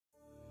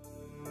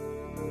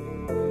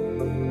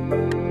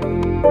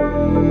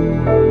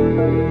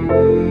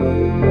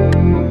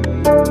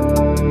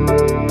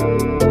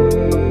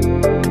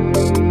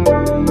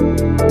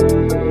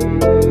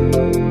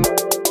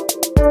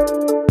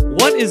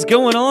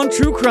going on,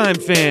 true crime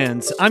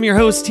fans? I'm your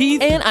host, Heath.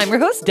 And I'm your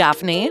host,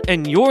 Daphne.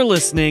 And you're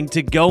listening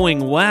to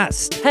Going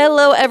West.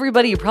 Hello,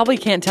 everybody. You probably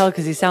can't tell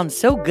because he sounds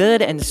so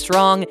good and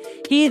strong.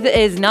 Heath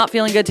is not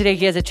feeling good today.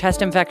 He has a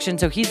chest infection,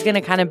 so he's going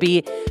to kind of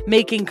be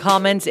making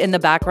comments in the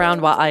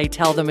background while I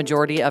tell the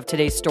majority of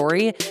today's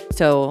story.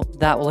 So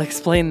that will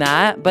explain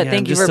that. But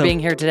thank you for being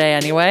here today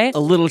anyway. A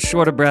little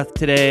short of breath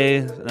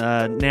today.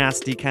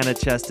 Nasty kind of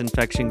chest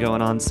infection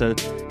going on. So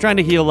trying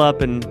to heal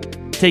up and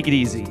take it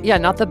easy. Yeah,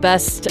 not the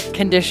best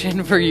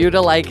condition for you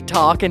to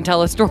talk and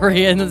tell a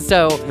story. And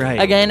so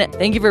Again,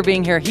 thank you for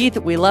being here, Heath.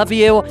 We love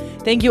you.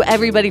 Thank you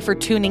everybody for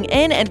tuning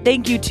in. And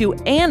thank you to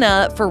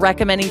Anna for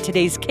recommending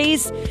today's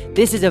case.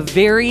 This is a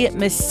very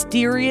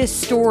mysterious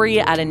story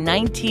out of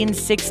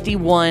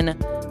 1961.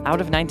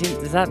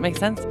 Does that make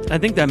sense? I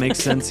think that makes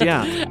sense,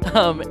 yeah.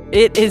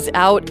 It is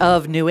out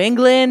of New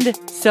England.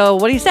 So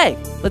what do you say?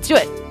 Let's do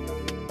it.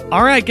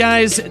 All right,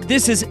 guys,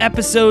 this is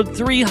episode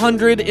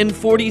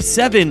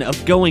 347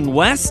 of Going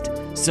West,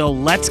 so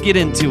let's get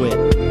into it.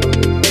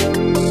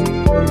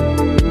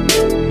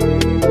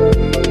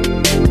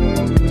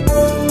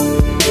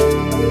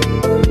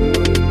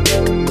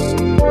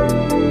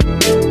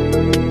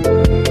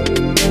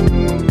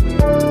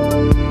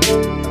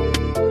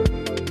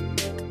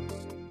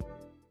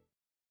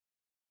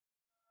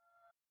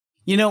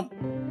 You know,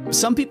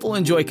 some people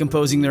enjoy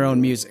composing their own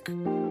music,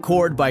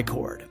 chord by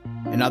chord,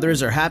 and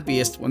others are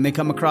happiest when they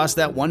come across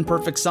that one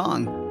perfect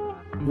song.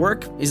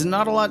 Work is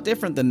not a lot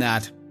different than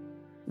that.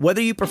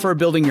 Whether you prefer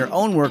building your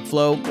own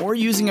workflow or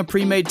using a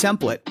pre-made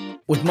template,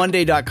 with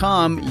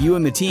Monday.com, you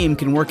and the team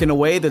can work in a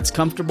way that's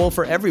comfortable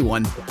for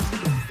everyone.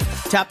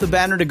 Tap the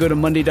banner to go to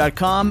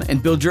Monday.com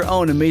and build your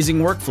own amazing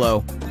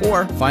workflow,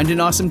 or find an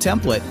awesome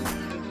template.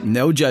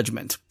 No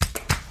judgment.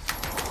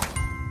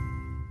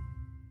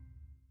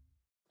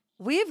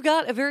 We've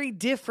got a very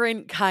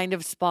different kind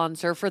of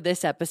sponsor for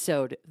this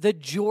episode, The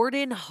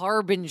Jordan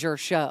Harbinger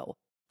Show,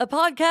 a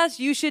podcast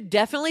you should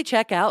definitely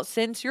check out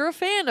since you're a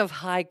fan of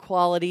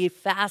high-quality,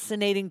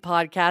 fascinating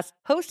podcasts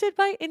hosted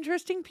by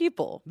interesting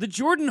people. The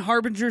Jordan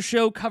Harbinger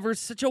Show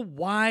covers such a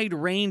wide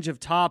range of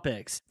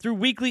topics through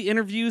weekly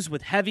interviews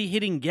with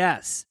heavy-hitting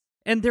guests.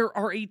 And there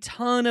are a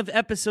ton of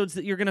episodes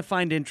that you're going to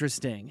find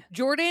interesting.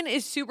 Jordan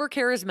is super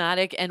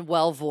charismatic and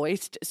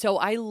well-voiced, so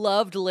I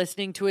loved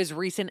listening to his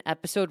recent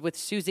episode with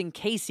Susan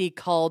Casey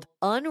called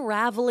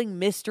Unraveling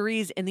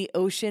Mysteries in the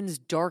Ocean's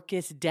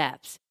Darkest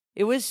Depths.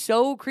 It was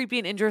so creepy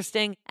and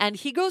interesting, and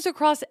he goes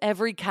across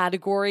every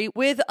category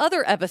with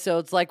other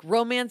episodes like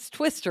Romance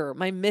Twister,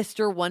 My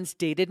Mister Once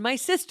Dated My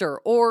Sister,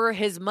 or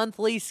his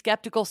monthly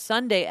Skeptical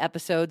Sunday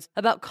episodes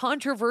about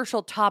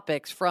controversial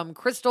topics from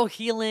crystal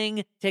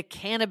healing to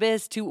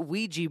cannabis to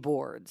Ouija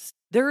boards.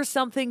 There's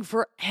something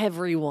for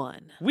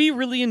everyone. We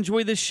really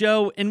enjoy this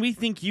show, and we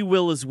think you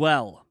will as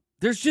well.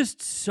 There's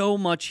just so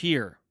much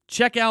here.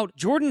 Check out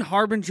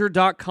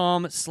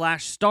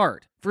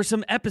jordanharbinger.com/start for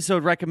some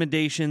episode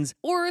recommendations.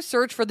 Or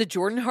search for The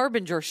Jordan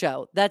Harbinger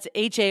Show. That's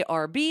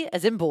HARB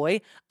as in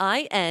boy,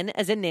 IN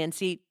as in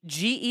Nancy,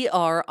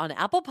 GER on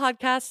Apple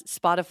Podcasts,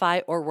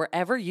 Spotify, or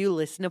wherever you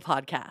listen to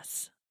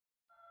podcasts.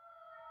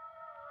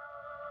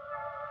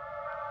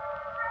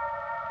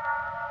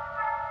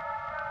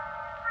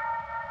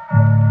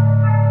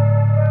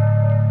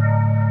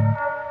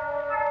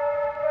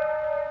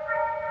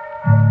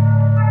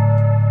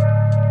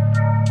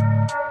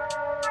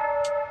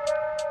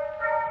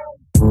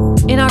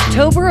 In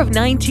October of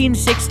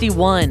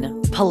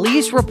 1961,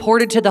 police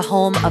reported to the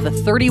home of a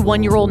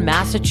 31-year-old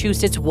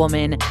Massachusetts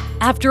woman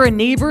after a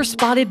neighbor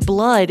spotted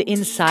blood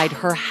inside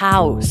her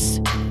house.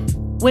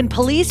 When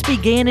police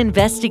began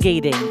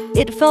investigating,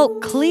 it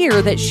felt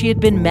clear that she had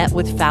been met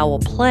with foul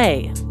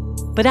play.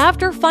 But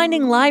after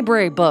finding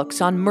library books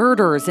on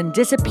murders and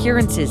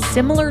disappearances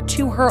similar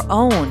to her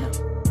own,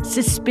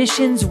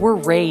 suspicions were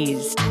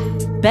raised,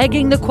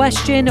 begging the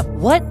question,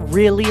 what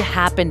really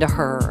happened to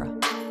her?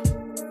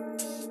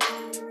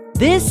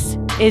 This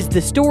is the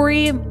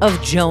story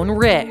of Joan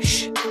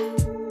Risch.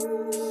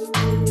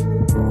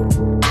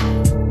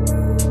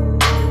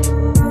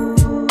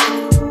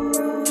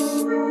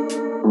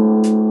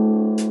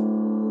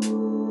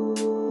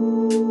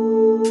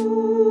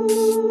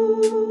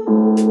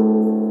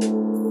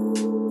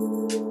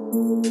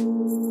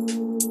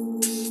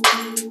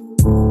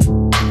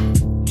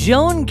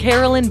 Joan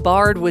Carolyn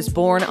Bard was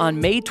born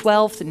on May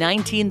 12,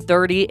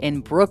 1930 in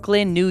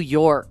Brooklyn, New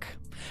York.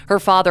 Her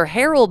father,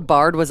 Harold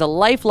Bard, was a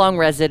lifelong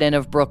resident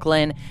of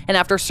Brooklyn, and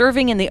after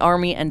serving in the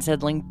Army and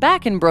settling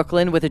back in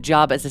Brooklyn with a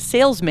job as a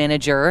sales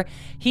manager,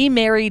 he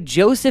married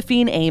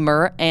Josephine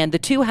Amer, and the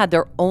two had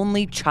their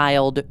only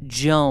child,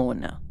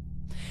 Joan.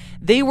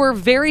 They were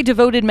very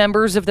devoted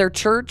members of their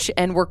church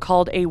and were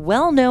called a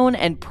well-known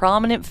and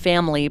prominent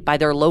family by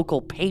their local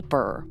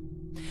paper.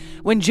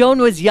 When Joan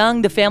was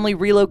young, the family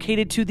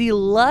relocated to the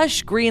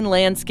lush green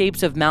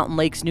landscapes of Mountain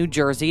Lakes, New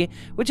Jersey,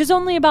 which is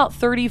only about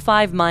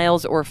 35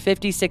 miles or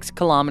 56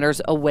 kilometers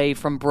away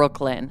from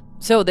Brooklyn.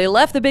 So they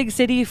left the big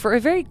city for a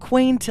very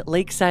quaint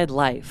lakeside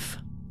life.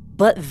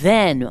 But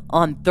then,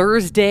 on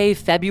Thursday,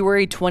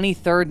 February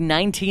 23rd,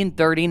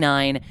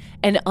 1939,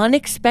 an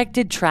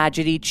unexpected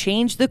tragedy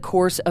changed the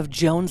course of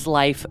Joan's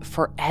life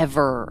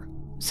forever.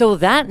 So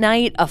that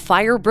night, a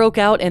fire broke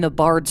out in the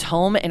Bard's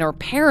home and her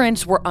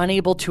parents were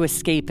unable to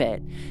escape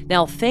it.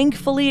 Now,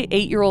 thankfully,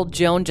 8-year-old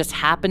Joan just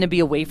happened to be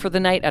away for the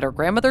night at her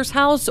grandmother's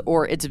house,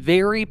 or it's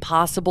very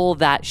possible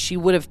that she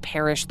would have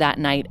perished that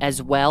night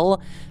as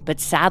well. But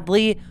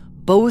sadly,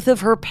 both of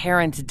her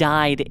parents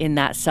died in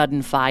that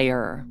sudden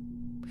fire.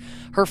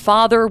 Her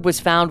father was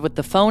found with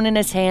the phone in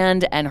his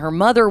hand, and her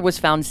mother was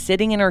found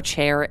sitting in her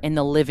chair in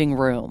the living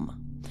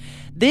room.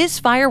 This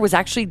fire was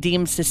actually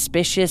deemed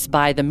suspicious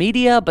by the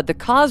media, but the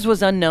cause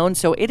was unknown,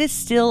 so it is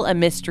still a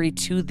mystery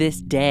to this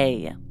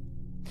day.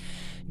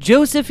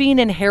 Josephine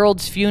and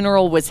Harold's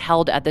funeral was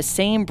held at the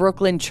same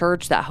Brooklyn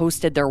church that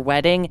hosted their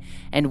wedding,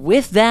 and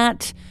with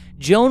that,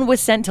 Joan was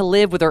sent to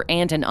live with her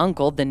aunt and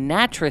uncle, the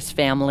Nattrass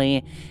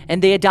family,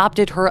 and they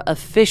adopted her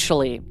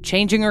officially,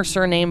 changing her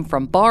surname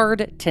from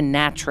Bard to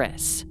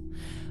Nattrass.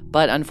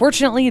 But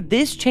unfortunately,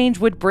 this change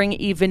would bring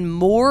even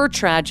more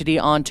tragedy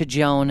onto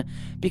Joan,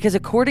 because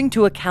according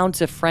to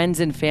accounts of friends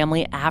and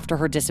family after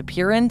her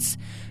disappearance,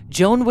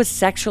 Joan was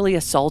sexually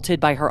assaulted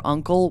by her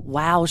uncle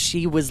while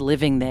she was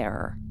living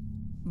there.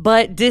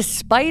 But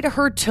despite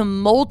her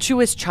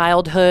tumultuous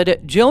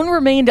childhood, Joan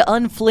remained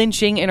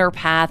unflinching in her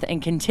path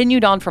and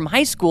continued on from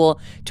high school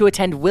to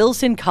attend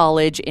Wilson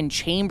College in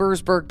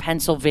Chambersburg,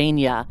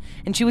 Pennsylvania,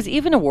 and she was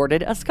even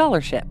awarded a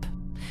scholarship.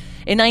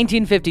 In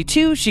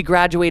 1952, she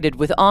graduated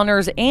with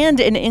honors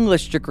and an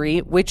English degree,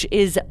 which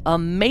is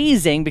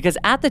amazing because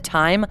at the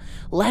time,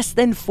 less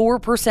than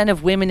 4%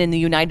 of women in the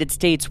United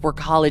States were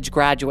college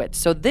graduates,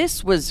 so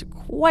this was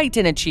quite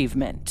an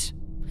achievement.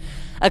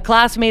 A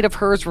classmate of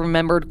hers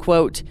remembered,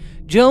 quote,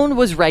 "Joan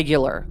was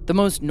regular, the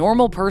most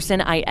normal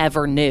person I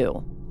ever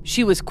knew.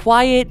 She was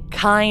quiet,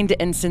 kind,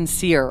 and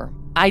sincere.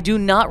 I do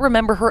not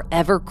remember her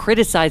ever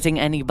criticizing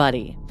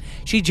anybody.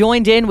 She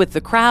joined in with the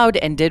crowd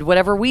and did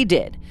whatever we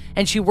did,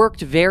 and she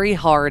worked very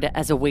hard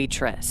as a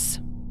waitress."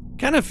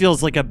 Kind of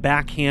feels like a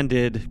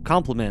backhanded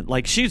compliment.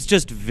 Like, she's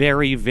just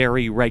very,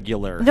 very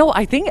regular. No,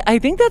 I think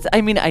that's,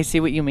 I mean, I see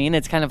what you mean.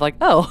 It's kind of like,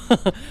 oh,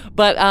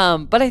 but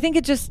I think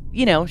it just,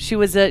 she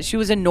was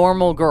a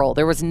normal girl.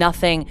 There was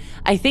nothing.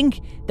 I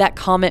think that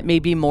comment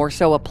maybe more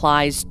so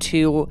applies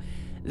to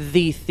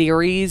the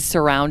theories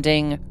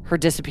surrounding her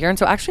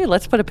disappearance. So actually,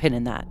 let's put a pin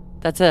in that.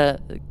 That's a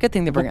good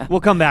thing to bring up.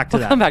 We'll come back to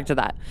that. We'll come back to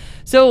that.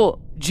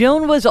 So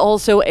Joan was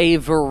also a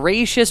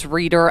voracious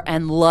reader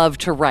and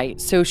loved to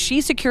write. So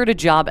she secured a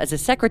job as a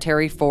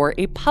secretary for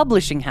a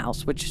publishing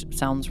house, which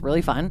sounds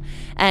really fun.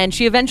 And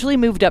she eventually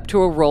moved up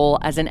to a role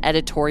as an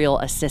editorial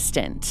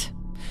assistant.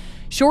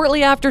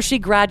 Shortly after she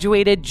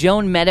graduated,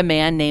 Joan met a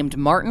man named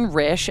Martin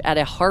Risch at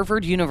a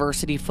Harvard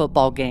University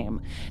football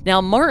game.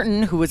 Now,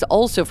 Martin, who was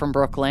also from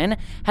Brooklyn,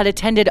 had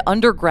attended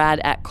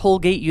undergrad at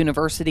Colgate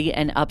University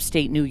in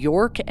upstate New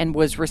York and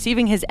was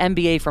receiving his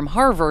MBA from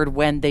Harvard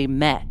when they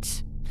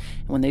met.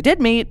 And when they did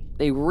meet,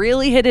 they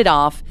really hit it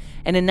off,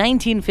 and in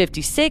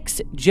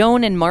 1956,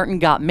 Joan and Martin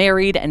got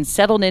married and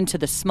settled into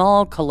the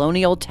small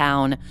colonial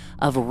town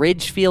of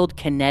Ridgefield,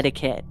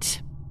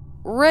 Connecticut.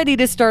 Ready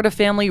to start a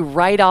family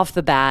right off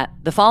the bat,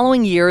 the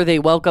following year they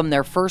welcomed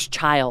their first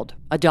child,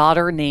 a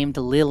daughter named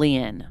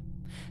Lillian.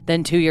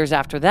 Then 2 years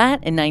after that,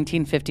 in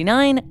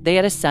 1959, they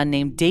had a son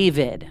named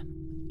David.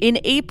 In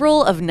April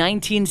of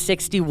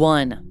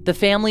 1961, the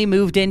family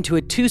moved into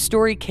a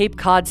 2-story Cape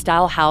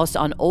Cod-style house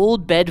on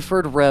Old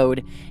Bedford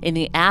Road in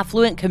the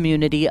affluent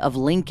community of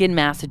Lincoln,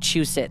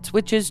 Massachusetts,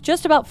 which is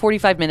just about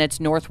 45 minutes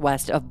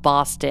northwest of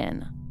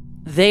Boston.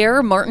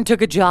 There, Martin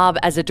took a job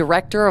as a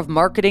director of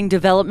marketing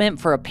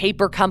development for a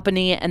paper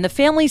company, and the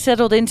family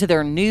settled into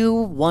their new,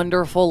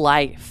 wonderful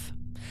life.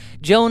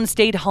 Joan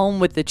stayed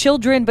home with the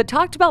children, but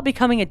talked about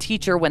becoming a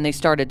teacher when they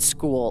started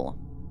school.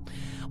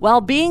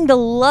 While being the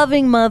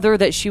loving mother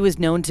that she was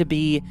known to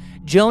be,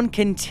 Joan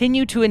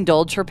continued to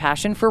indulge her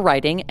passion for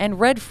writing and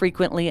read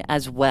frequently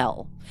as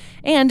well.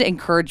 And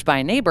encouraged by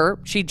a neighbor,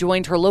 she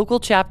joined her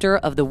local chapter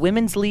of the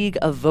Women's League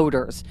of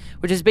Voters,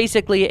 which is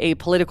basically a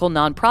political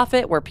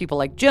nonprofit where people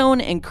like Joan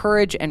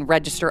encourage and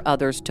register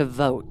others to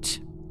vote.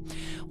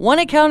 One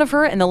account of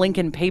her in the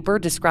Lincoln paper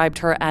described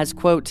her as,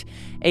 quote,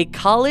 "a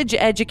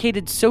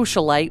college-educated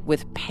socialite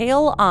with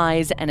pale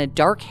eyes and a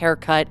dark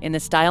haircut in the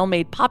style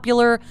made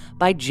popular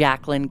by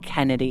Jacqueline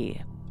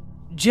Kennedy."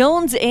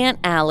 Joan's Aunt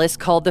Alice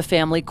called the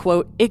family,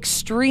 quote,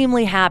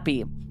 "extremely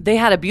happy. They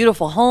had a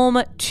beautiful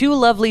home, 2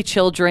 lovely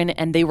children,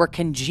 and they were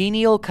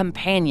congenial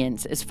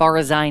companions as far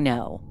as I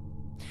know."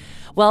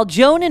 While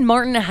Joan and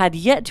Martin had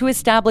yet to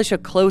establish a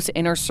close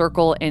inner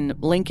circle in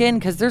Lincoln,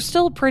 because they're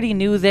still pretty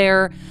new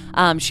there,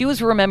 she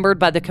was remembered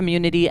by the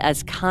community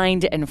as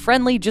kind and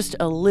friendly, just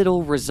a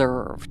little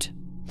reserved.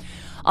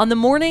 On the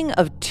morning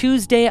of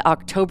Tuesday,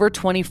 October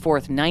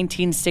 24th,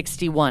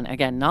 1961,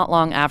 again, not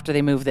long after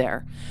they moved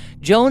there,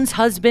 Joan's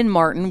husband,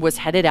 Martin, was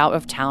headed out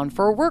of town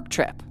for a work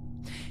trip.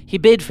 He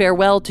bid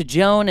farewell to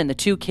Joan and the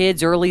 2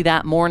 kids early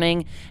that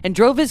morning and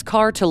drove his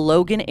car to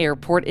Logan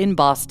Airport in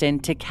Boston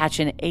to catch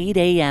an 8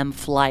 a.m.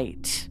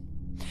 flight.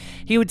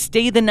 He would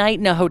stay the night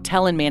in a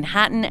hotel in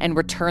Manhattan and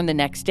return the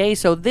next day,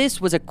 so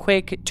this was a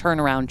quick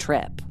turnaround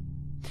trip.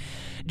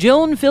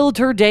 Joan filled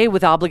her day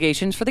with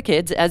obligations for the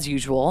kids, as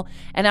usual,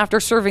 and after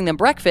serving them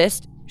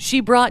breakfast, she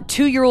brought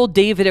 2-year-old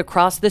David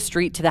across the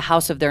street to the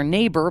house of their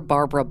neighbor,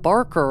 Barbara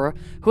Barker,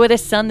 who had a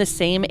son the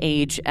same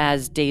age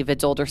as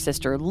David's older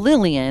sister,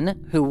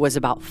 Lillian, who was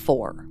about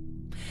 4.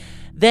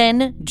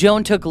 Then,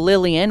 Joan took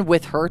Lillian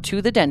with her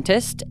to the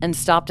dentist and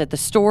stopped at the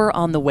store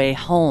on the way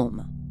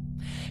home.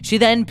 She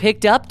then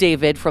picked up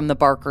David from the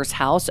Barker's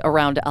house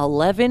around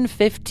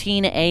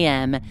 11:15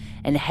 a.m.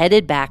 and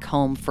headed back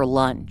home for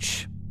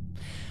lunch.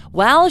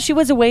 While she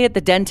was away at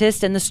the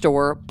dentist and the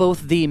store,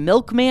 both the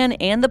milkman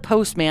and the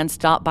postman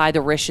stopped by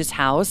the Risch's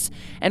house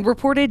and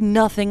reported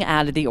nothing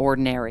out of the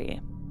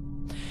ordinary.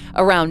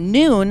 Around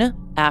noon,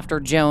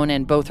 after Joan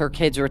and both her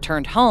kids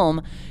returned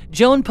home,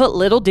 Joan put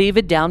little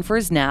David down for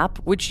his nap,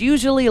 which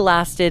usually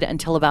lasted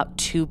until about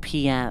 2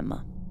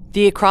 p.m.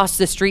 The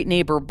across-the-street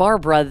neighbor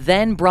Barbara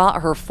then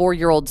brought her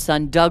 4-year-old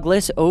son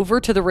Douglas over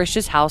to the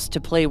Risch's house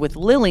to play with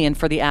Lillian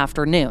for the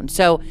afternoon.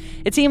 So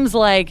it seems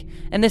like,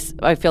 and this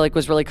I feel like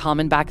was really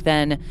common back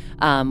then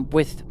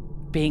with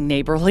being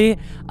neighborly,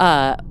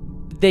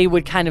 they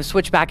would kind of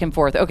switch back and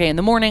forth. Okay, in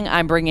the morning,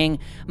 I'm bringing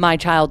my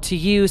child to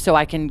you so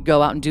I can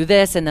go out and do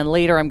this, and then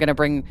later I'm going to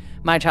bring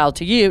my child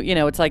to you. You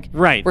know, it's like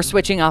we're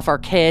switching off our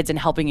kids and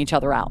helping each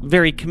other out.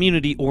 Very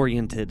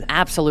community-oriented.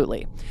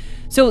 Absolutely.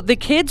 So the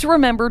kids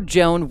remembered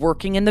Joan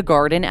working in the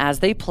garden as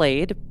they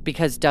played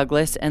because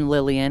Douglas and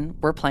Lillian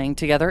were playing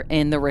together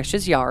in the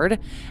Risch's yard,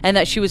 and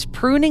that she was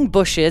pruning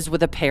bushes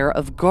with a pair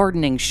of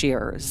gardening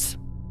shears.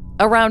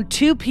 Around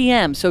 2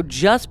 p.m., so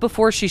just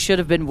before she should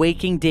have been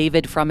waking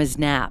David from his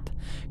nap,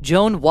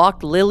 Joan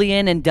walked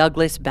Lillian and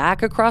Douglas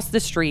back across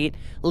the street,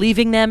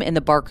 leaving them in the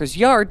Barker's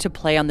yard to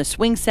play on the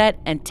swing set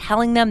and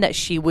telling them that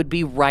she would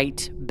be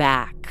right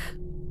back.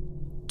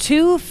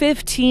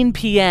 2:15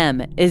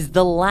 p.m. is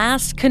the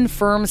last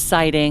confirmed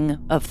sighting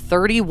of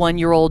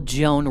 31-year-old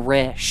Joan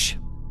Risch.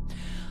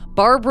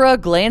 Barbara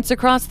glanced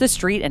across the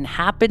street and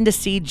happened to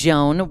see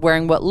Joan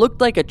wearing what looked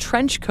like a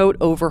trench coat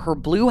over her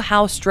blue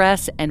house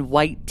dress and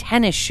white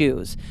tennis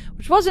shoes,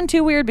 which wasn't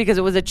too weird because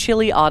it was a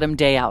chilly autumn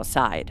day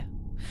outside.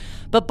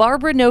 But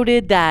Barbara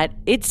noted that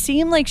it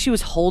seemed like she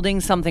was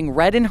holding something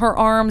red in her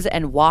arms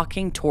and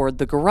walking toward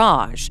the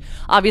garage.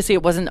 Obviously,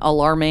 it wasn't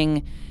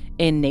alarming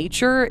in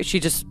nature. She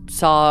just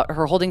saw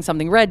her holding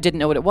something red, didn't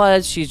know what it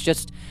was. She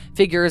just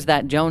figures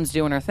that Joan's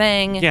doing her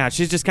thing. Yeah,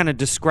 she's just kind of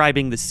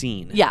describing the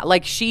scene. Yeah,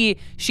 like she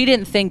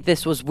didn't think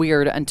this was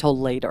weird until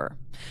later.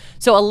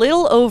 So a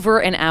little over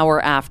an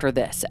hour after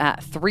this,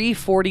 at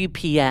 3:40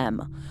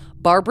 p.m.,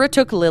 Barbara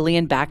took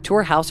Lillian back to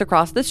her house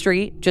across the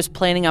street, just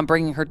planning on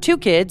bringing her 2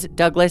 kids,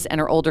 Douglas and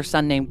her older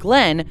son named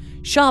Glenn,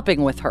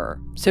 shopping with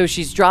her. So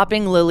she's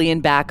dropping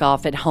Lillian back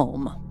off at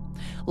home.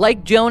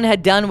 Like Joan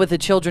had done with the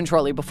children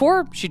shortly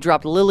before, she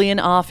dropped Lillian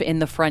off in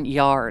the front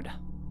yard.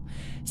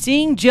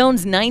 Seeing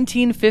Joan's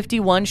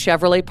 1951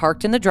 Chevrolet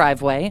parked in the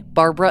driveway,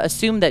 Barbara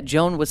assumed that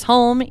Joan was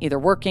home, either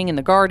working in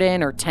the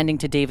garden or tending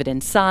to David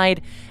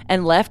inside,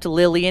 and left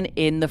Lillian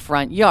in the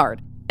front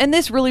yard. And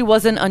this really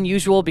wasn't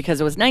unusual because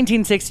it was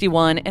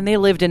 1961 and they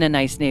lived in a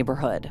nice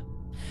neighborhood.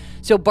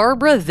 So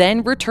Barbara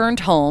then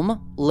returned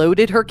home,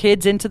 loaded her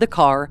kids into the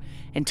car,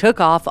 and took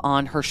off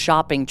on her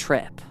shopping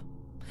trip.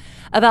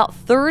 About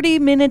 30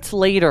 minutes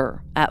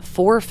later, at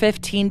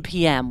 4:15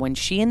 p.m., when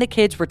she and the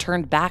kids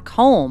returned back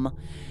home,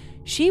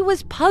 she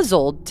was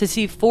puzzled to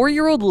see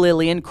 4-year-old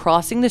Lillian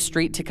crossing the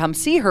street to come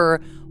see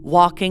her,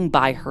 walking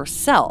by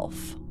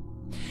herself.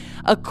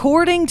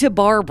 According to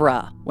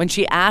Barbara, when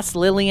she asked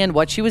Lillian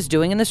what she was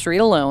doing in the street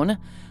alone,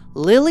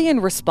 Lillian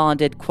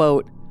responded,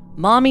 quote,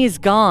 "Mommy's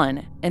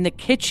gone, and the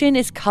kitchen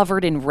is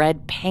covered in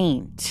red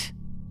paint."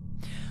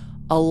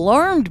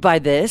 Alarmed by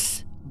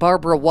this,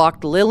 Barbara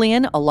walked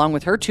Lillian, along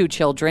with her 2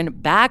 children,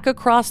 back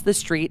across the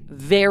street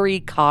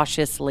very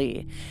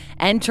cautiously,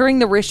 entering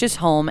the Risch's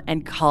home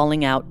and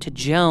calling out to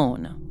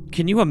Joan.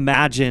 Can you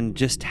imagine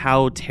just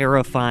how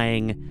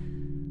terrifying,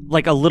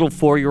 like a little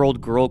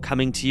 4-year-old girl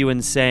coming to you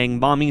and saying,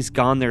 "Mommy's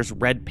gone, there's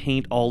red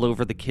paint all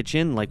over the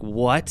kitchen"? Like,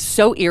 what?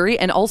 So eerie.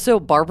 And also,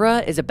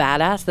 Barbara is a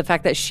badass. The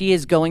fact that she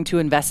is going to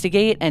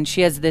investigate and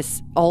she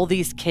has all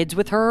these kids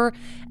with her.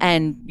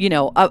 And, you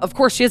know, of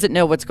course, she doesn't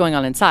know what's going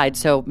on inside.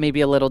 So maybe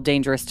a little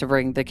dangerous to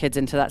bring the kids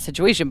into that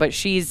situation. But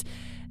she's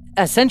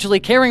essentially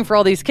caring for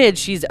all these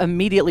kids. She's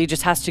immediately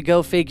just has to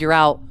go figure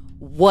out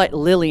what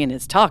Lillian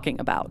is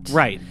talking about.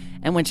 Right.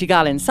 And when she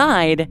got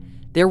inside,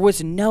 there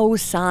was no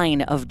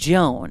sign of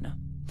Joan.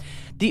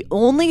 The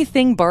only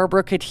thing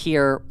Barbara could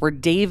hear were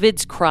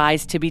David's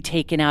cries to be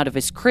taken out of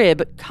his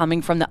crib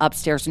coming from the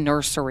upstairs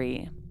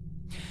nursery.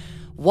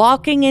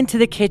 Walking into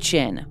the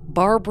kitchen,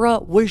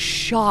 Barbara was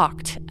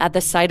shocked at the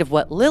sight of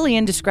what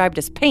Lillian described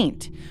as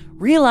paint,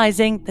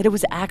 realizing that it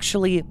was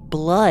actually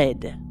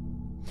blood.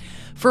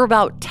 For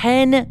about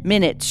 10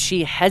 minutes,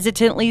 she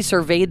hesitantly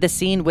surveyed the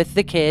scene with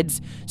the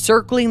kids,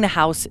 circling the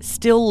house,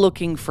 still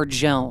looking for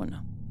Joan.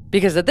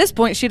 Because at this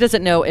point, she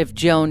doesn't know if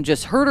Joan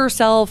just hurt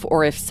herself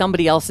or if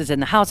somebody else is in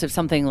the house, if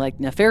something like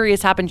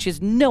nefarious happened. She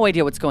has no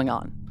idea what's going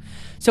on.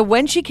 So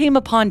when she came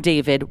upon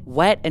David,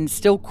 wet and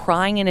still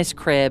crying in his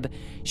crib,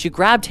 she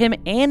grabbed him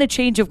and a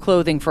change of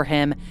clothing for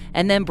him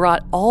and then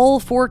brought all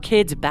 4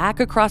 kids back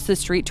across the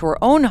street to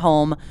her own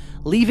home,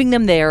 leaving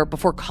them there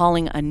before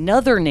calling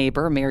another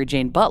neighbor, Mary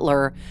Jane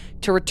Butler,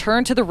 to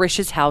return to the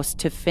Risch's house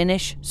to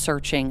finish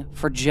searching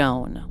for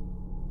Joan.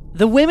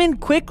 The women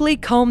quickly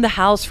combed the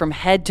house from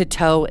head to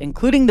toe,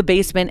 including the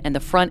basement and the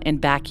front and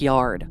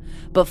backyard.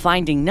 But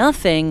finding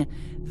nothing,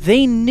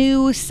 they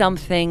knew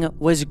something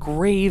was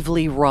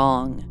gravely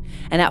wrong.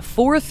 And at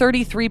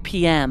 4:33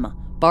 p.m.,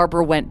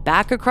 Barbara went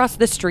back across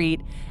the street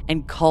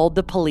and called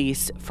the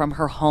police from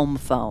her home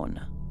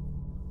phone.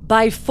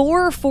 By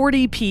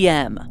 4:40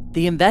 p.m.,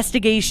 the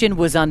investigation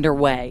was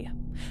underway.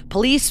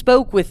 Police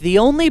spoke with the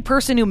only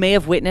person who may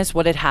have witnessed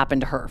what had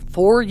happened to her,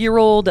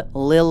 4-year-old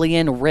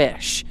Lillian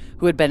Risch,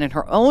 who had been in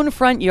her own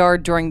front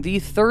yard during the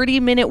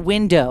 30-minute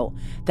window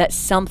that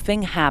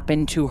something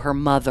happened to her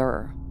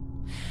mother.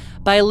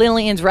 By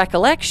Lillian's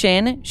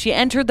recollection, she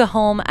entered the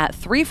home at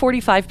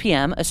 3:45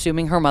 p.m.,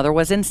 assuming her mother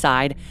was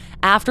inside,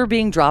 after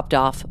being dropped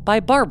off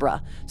by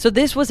Barbara. So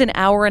this was an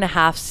hour and a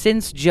half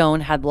since Joan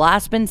had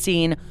last been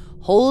seen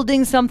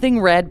holding something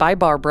red by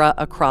Barbara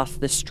across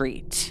the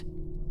street.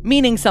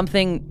 Meaning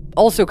something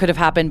also could have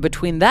happened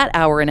between that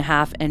hour and a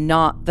half and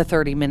not the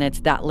 30 minutes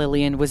that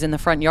Lillian was in the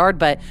front yard.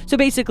 But so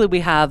basically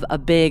we have a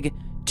big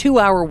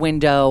 2-hour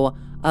window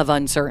of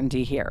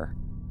uncertainty here.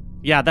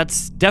 Yeah,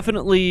 that's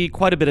definitely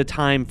quite a bit of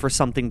time for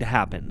something to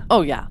happen.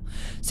 Oh, yeah.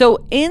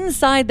 So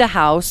inside the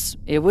house,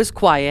 it was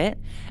quiet,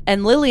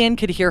 and Lillian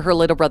could hear her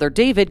little brother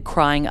David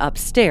crying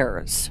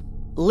upstairs.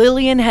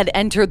 Lillian had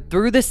entered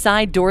through the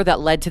side door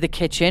that led to the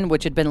kitchen,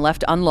 which had been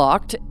left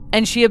unlocked,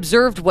 and she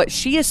observed what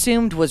she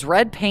assumed was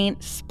red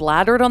paint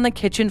splattered on the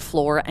kitchen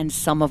floor and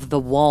some of the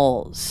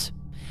walls.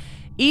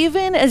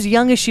 Even as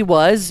young as she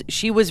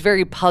was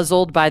very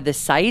puzzled by the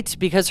sight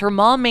because her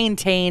mom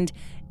maintained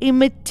a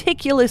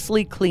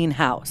meticulously clean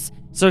house.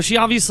 So she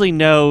obviously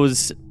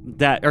knows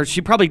that, or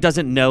she probably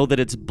doesn't know that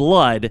it's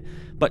blood,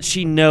 but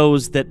she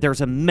knows that there's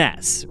a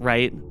mess,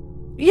 right?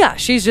 Yeah,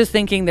 she's just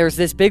thinking there's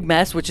this big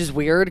mess, which is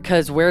weird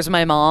because where's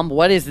my mom?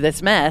 What is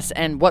this mess?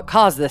 And what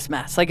caused this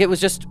mess? Like, it was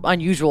just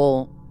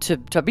unusual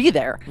to be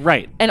there.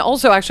 Right. And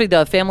also, actually,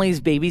 the family's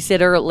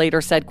babysitter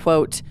later said,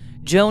 quote,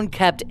 Joan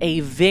kept a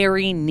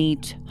very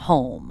neat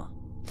home.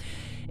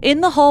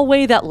 In the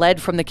hallway that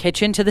led from the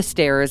kitchen to the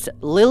stairs,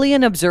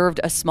 Lillian observed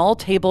a small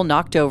table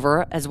knocked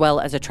over, as well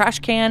as a trash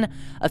can,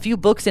 a few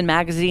books and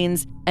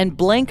magazines, and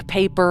blank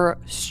paper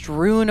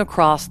strewn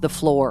across the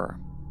floor.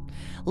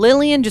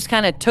 Lillian just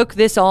kind of took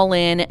this all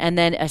in and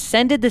then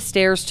ascended the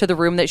stairs to the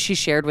room that she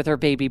shared with her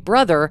baby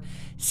brother,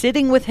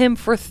 sitting with him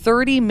for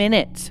 30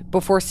 minutes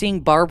before seeing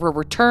Barbara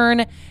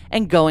return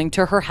and going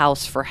to her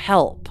house for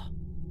help.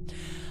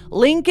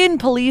 Lincoln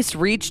police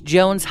reached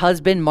Joan's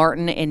husband,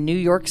 Martin, in New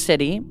York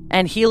City,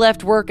 and he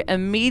left work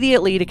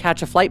immediately to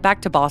catch a flight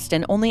back to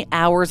Boston only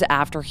hours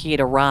after he had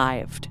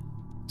arrived.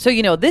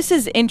 So, this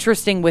is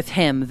interesting with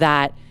him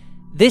that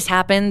this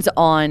happens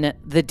on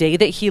the day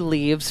that he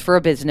leaves for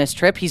a business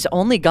trip. He's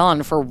only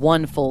gone for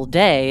 1 full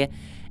day,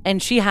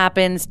 and she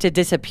happens to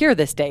disappear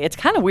this day. It's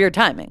kind of weird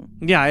timing.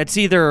 Yeah, it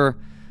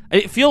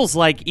feels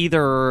like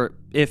either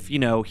if,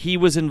 he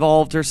was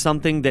involved or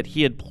something, that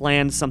he had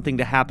planned something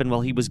to happen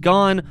while he was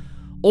gone,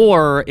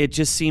 or it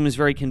just seems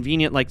very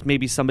convenient, like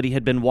maybe somebody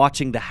had been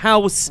watching the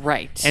house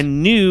right,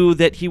 and knew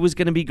that he was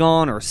going to be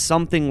gone or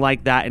something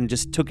like that and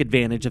just took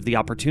advantage of the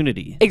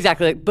opportunity.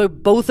 Exactly.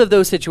 But both of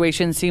those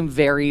situations seem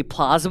very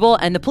plausible,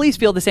 and the police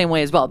feel the same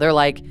way as well. They're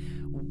like,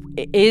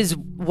 is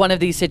one of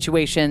these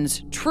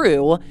situations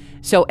true?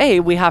 So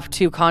A, we have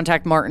to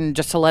contact Martin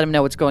just to let him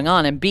know what's going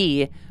on, and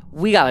B,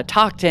 we got to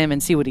talk to him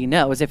and see what he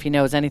knows, if he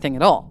knows anything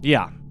at all.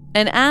 Yeah.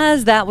 And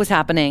as that was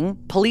happening,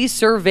 police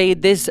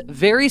surveyed this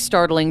very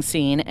startling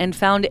scene and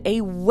found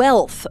a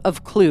wealth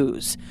of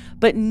clues,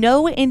 but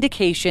no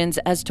indications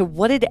as to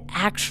what had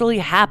actually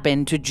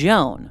happened to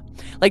Joan.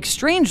 Like,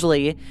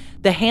 strangely,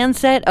 the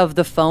handset of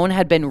the phone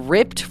had been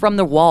ripped from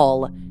the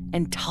wall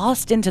and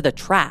tossed into the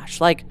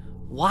trash. Like,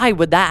 why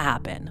would that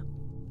happen?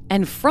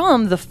 And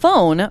from the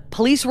phone,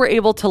 police were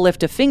able to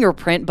lift a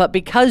fingerprint, but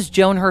because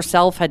Joan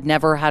herself had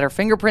never had her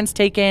fingerprints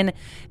taken,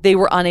 they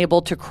were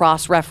unable to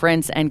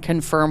cross-reference and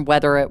confirm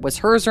whether it was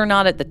hers or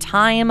not at the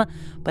time,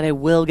 but I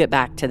will get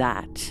back to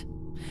that.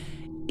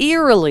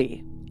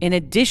 Eerily, in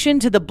addition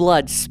to the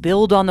blood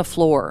spilled on the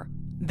floor,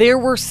 there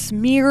were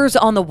smears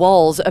on the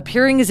walls,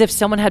 appearing as if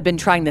someone had been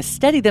trying to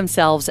steady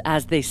themselves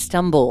as they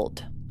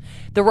stumbled.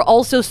 There were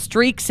also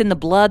streaks in the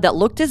blood that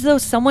looked as though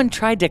someone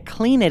tried to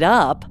clean it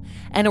up,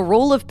 and a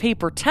roll of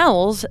paper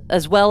towels,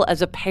 as well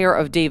as a pair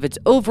of David's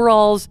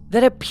overalls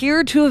that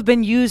appeared to have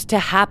been used to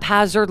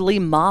haphazardly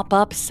mop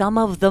up some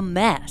of the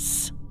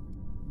mess.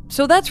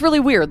 So that's really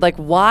weird. Like,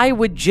 why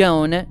would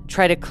Joan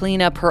try to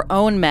clean up her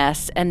own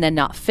mess and then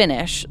not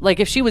finish? Like,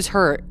 if she was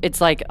hurt,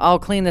 it's like, I'll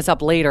clean this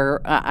up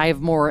later. I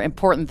have more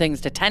important things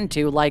to tend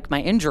to, like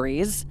my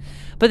injuries.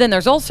 But then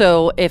there's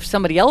also, if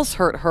somebody else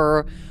hurt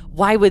her,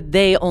 why would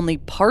they only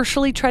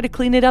partially try to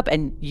clean it up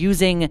and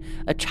using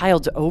a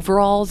child's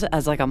overalls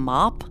as like a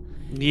mop?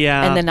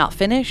 Yeah. and then not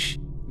finish.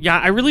 Yeah,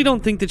 I really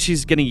don't think that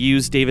she's going to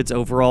use David's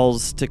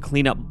overalls to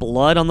clean up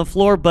blood on the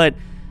floor, but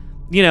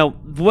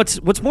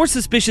what's more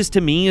suspicious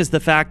to me is the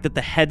fact that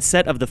the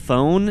headset of the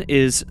phone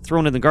is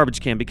thrown in the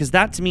garbage can, because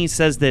that to me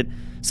says that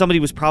somebody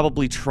was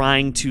probably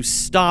trying to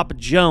stop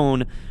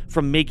Joan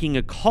from making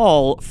a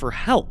call for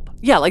help.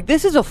 Yeah, like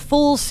this is a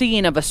full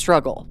scene of a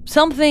struggle.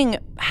 Something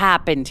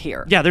happened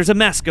here. Yeah, there's a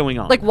mess going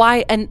on. Like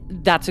why, and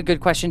that's a good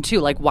question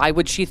too, like why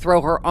would she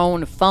throw her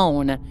own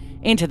phone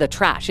into the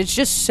trash? It's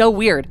just so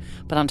weird.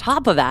 But on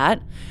top of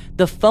that,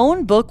 the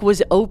phone book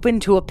was open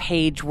to a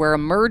page where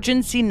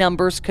emergency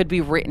numbers could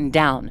be written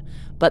down,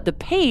 but the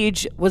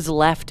page was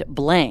left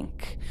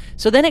blank.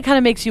 So then it kind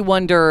of makes you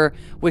wonder,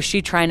 was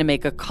she trying to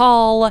make a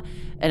call,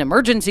 an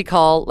emergency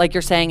call, like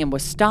you're saying, and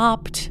was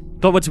stopped?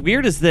 But what's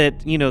weird is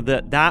that,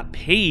 that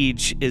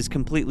page is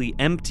completely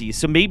empty.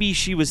 So maybe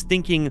she was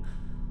thinking,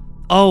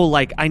 oh,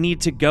 like I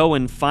need to go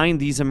and find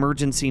these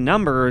emergency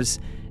numbers.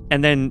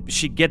 And then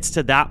she gets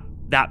to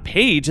that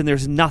page and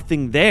there's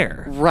nothing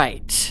there.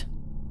 Right.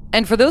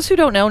 And for those who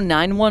don't know,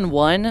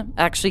 911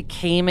 actually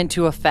came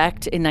into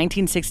effect in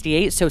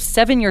 1968, so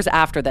 7 years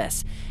after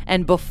this.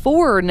 And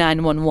before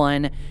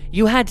 911,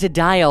 you had to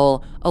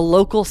dial a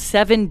local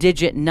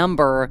 7-digit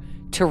number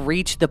to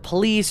reach the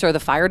police or the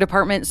fire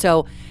department.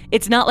 So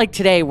it's not like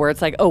today where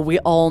it's like, oh, we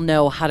all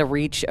know how to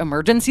reach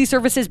emergency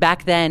services.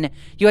 Back then,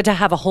 you had to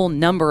have a whole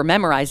number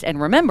memorized.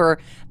 And remember,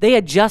 they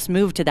had just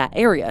moved to that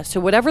area. So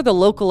whatever the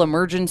local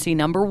emergency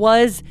number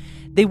was,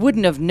 they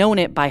wouldn't have known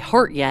it by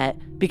heart yet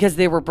because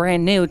they were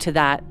brand new to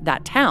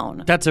that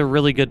town. That's a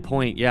really good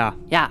point, yeah.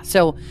 Yeah,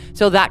 so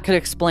that could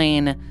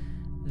explain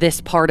this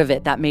part of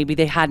it, that maybe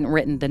they hadn't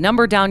written the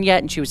number down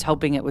yet and she was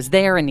hoping it was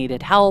there and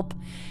needed help.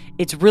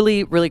 It's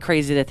really, really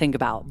crazy to think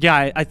about.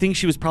 Yeah, I think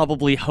she was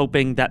probably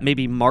hoping that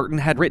maybe Martin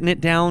had written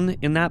it down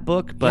in that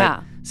book,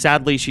 but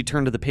sadly she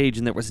turned to the page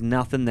and there was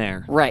nothing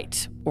there.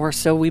 Right, or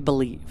so we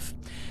believe.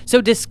 So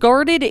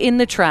discarded in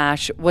the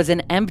trash was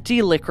an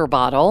empty liquor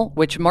bottle,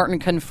 which Martin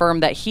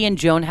confirmed that he and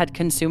Joan had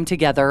consumed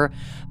together,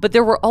 but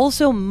there were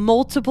also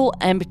multiple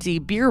empty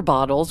beer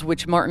bottles,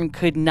 which Martin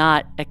could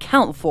not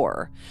account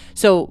for.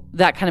 So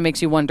that kind of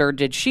makes you wonder,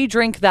 did she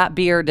drink that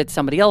beer? Did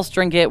somebody else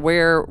drink it?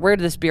 Where did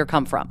this beer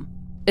come from?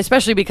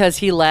 Especially because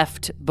he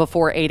left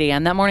before 8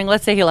 a.m. that morning.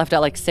 Let's say he left at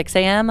like 6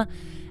 a.m.,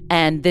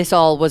 and this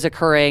all was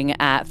occurring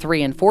at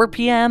 3 and 4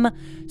 p.m.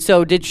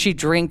 So did she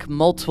drink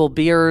multiple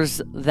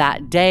beers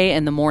that day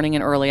in the morning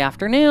and early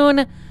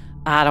afternoon?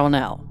 I don't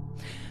know.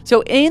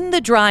 So in the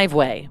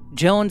driveway,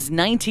 Joan's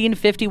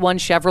 1951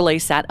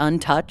 Chevrolet sat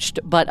untouched,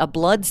 but a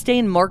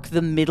bloodstain marked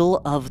the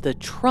middle of the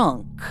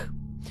trunk.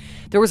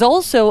 There was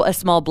also a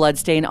small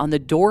bloodstain on the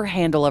door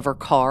handle of her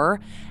car,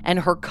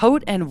 and her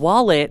coat and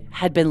wallet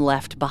had been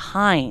left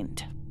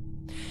behind.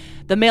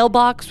 The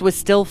mailbox was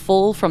still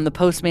full from the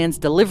postman's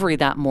delivery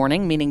that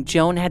morning, meaning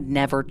Joan had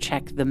never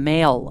checked the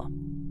mail.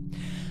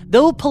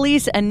 Though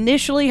police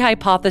initially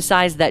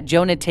hypothesized that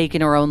Joan had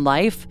taken her own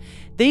life,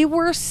 they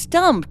were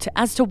stumped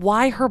as to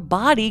why her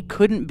body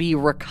couldn't be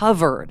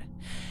recovered.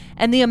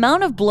 And the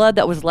amount of blood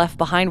that was left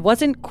behind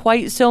wasn't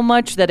quite so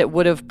much that it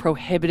would have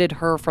prohibited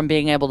her from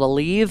being able to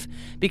leave,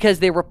 because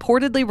they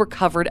reportedly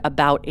recovered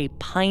about a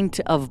pint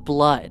of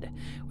blood,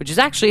 which is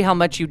actually how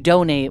much you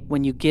donate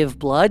when you give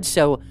blood,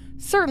 so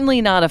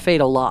certainly not a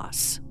fatal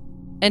loss.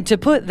 And to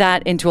put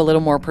that into a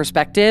little more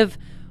perspective,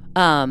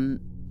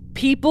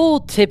 people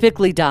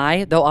typically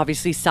die, though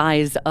obviously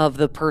size of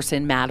the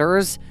person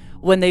matters,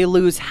 when they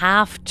lose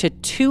half to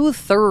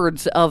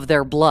 2/3 of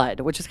their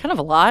blood, which is kind of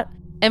a lot.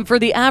 And for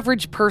the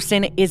average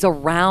person is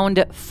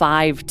around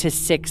 5 to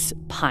 6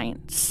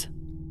 pints.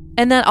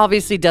 And that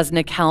obviously doesn't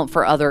account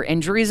for other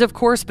injuries, of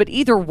course, but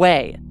either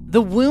way, the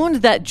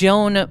wound that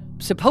Joan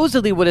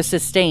supposedly would have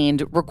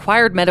sustained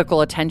required medical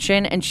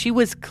attention, and she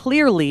was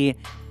clearly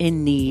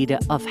in need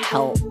of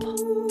help.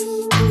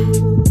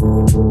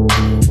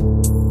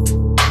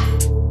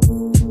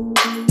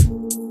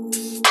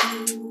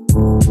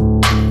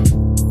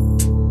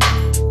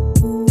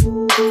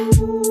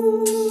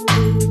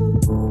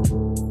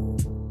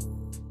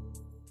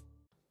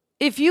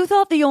 If you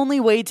thought the only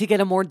way to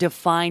get a more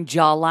defined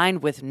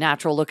jawline with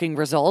natural-looking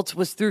results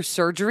was through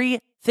surgery,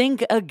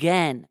 think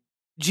again.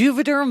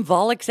 Juvederm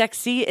Volux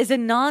XC is a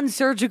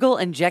non-surgical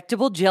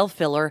injectable gel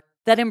filler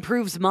that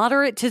improves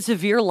moderate to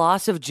severe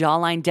loss of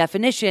jawline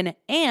definition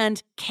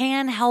and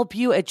can help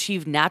you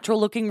achieve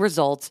natural-looking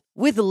results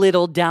with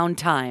little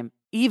downtime.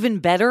 Even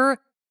better,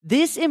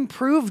 this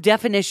improved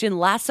definition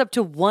lasts up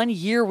to 1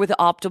 year with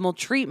optimal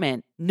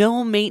treatment.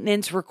 No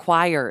maintenance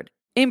required.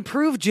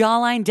 Improve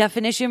jawline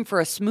definition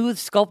for a smooth,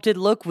 sculpted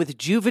look with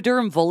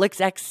Juvederm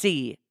Volux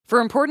XC.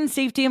 For important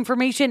safety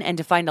information and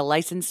to find a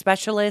licensed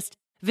specialist,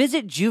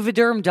 visit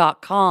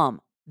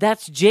Juvederm.com.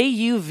 That's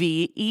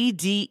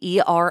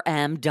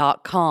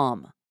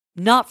JUVEDERM.com.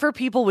 Not for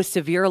people with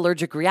severe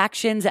allergic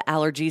reactions,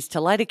 allergies to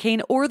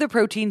lidocaine, or the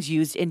proteins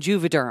used in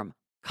Juvederm.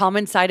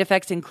 Common side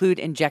effects include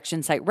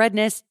injection site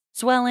redness,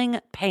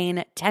 swelling,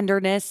 pain,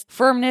 tenderness,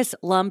 firmness,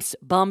 lumps,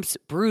 bumps,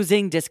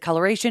 bruising,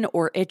 discoloration,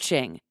 or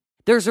itching.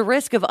 There's a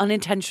risk of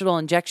unintentional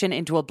injection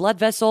into a blood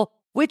vessel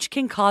which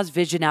can cause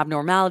vision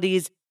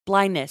abnormalities,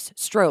 blindness,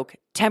 stroke,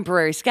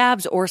 temporary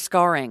scabs, or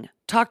scarring.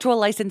 Talk to a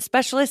licensed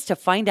specialist to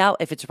find out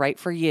if it's right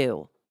for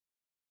you.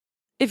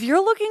 If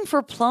you're looking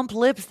for plump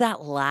lips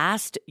that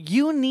last,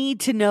 you need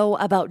to know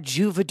about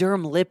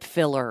Juvederm lip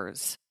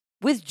fillers.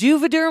 With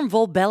Juvederm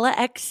Volbella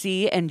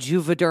XC and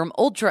Juvederm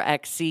Ultra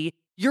XC,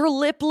 your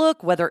lip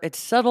look, whether it's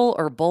subtle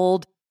or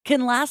bold,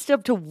 can last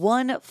up to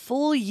 1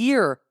 full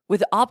year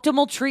with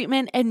optimal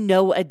treatment and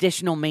no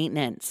additional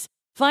maintenance.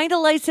 Find a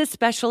licensed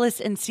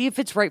specialist and see if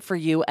it's right for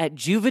you at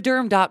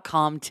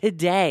Juvederm.com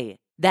today.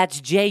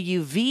 That's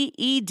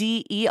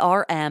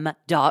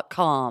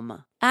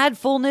JUVEDERM.com. Add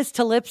fullness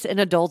to lips in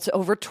adults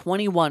over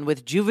 21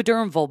 with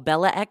Juvederm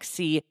Volbella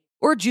XC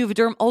or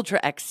Juvederm Ultra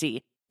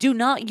XC. Do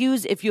not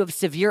use if you have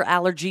severe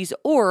allergies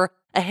or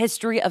a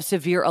history of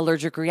severe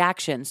allergic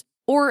reactions,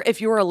 or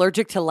if you are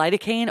allergic to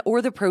lidocaine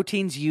or the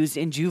proteins used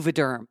in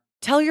Juvederm.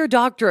 Tell your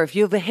doctor if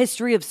you have a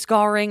history of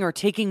scarring or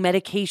taking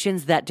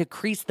medications that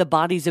decrease the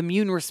body's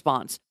immune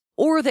response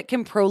or that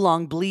can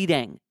prolong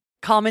bleeding.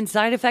 Common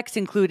side effects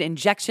include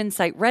injection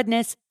site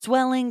redness,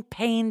 swelling,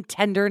 pain,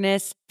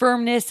 tenderness,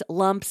 firmness,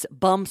 lumps,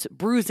 bumps,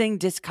 bruising,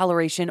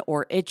 discoloration,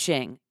 or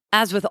itching.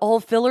 As with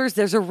all fillers,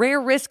 there's a rare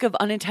risk of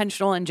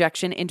unintentional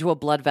injection into a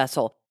blood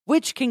vessel,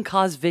 which can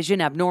cause vision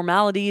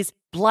abnormalities,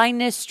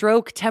 blindness,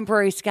 stroke,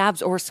 temporary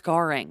scabs, or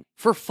scarring.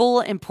 For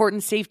full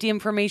important safety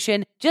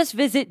information, just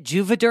visit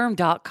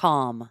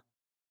Juvederm.com.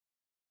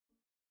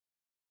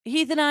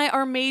 Heath and I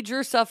are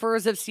major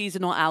sufferers of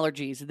seasonal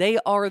allergies. They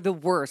are the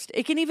worst.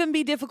 It can even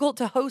be difficult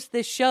to host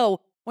this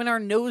show when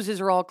our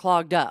noses are all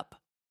clogged up.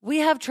 We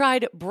have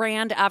tried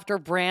brand after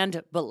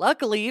brand, but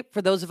luckily,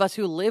 for those of us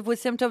who live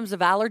with symptoms of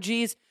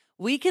allergies,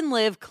 we can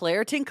live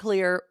Claritin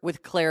Clear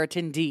with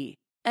Claritin D.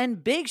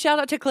 And big shout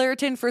out to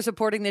Claritin for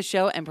supporting this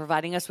show and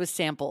providing us with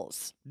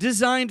samples.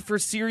 Designed for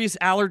serious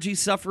allergy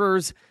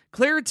sufferers,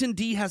 Claritin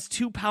D has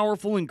 2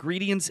 powerful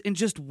ingredients in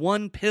just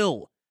 1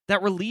 pill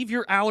that relieve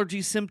your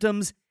allergy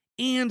symptoms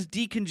and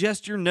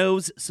decongest your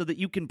nose so that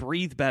you can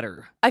breathe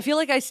better. I feel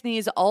like I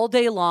sneeze all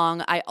day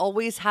long. I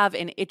always have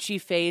an itchy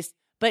face,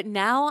 but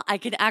now I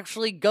can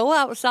actually go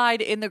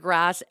outside in the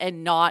grass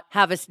and not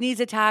have a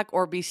sneeze attack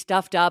or be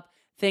stuffed up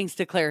thanks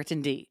to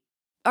Claritin D.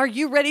 Are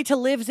you ready to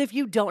live as if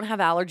you don't have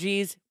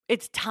allergies?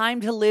 It's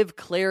time to live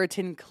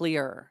Claritin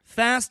Clear.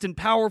 Fast and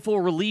powerful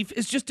relief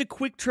is just a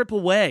quick trip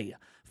away.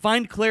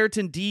 Find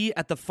Claritin D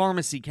at the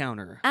pharmacy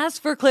counter.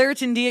 Ask for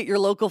Claritin D at your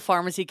local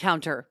pharmacy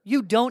counter.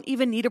 You don't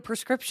even need a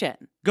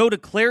prescription. Go to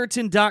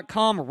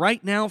Claritin.com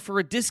right now for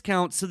a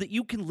discount so that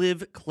you can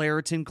live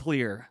Claritin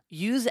Clear.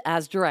 Use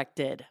as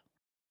directed.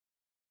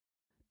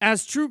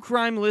 As true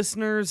crime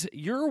listeners,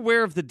 you're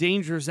aware of the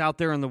dangers out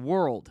there in the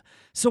world,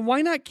 so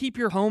why not keep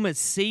your home as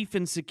safe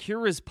and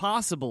secure as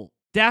possible?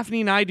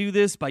 Daphne and I do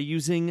this by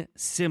using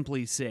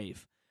Simply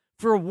Safe.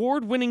 For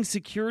award-winning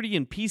security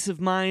and peace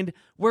of mind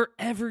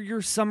wherever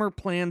your summer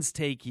plans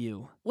take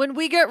you. When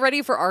we get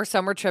ready for our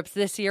summer trips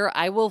this year,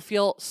 I will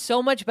feel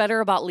so much better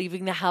about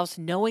leaving the house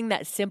knowing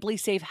that Simply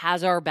Safe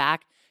has our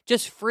back,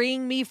 just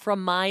freeing me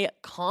from my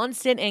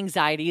constant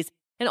anxieties.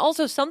 And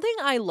also something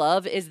I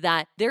love is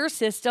that their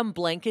system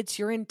blankets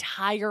your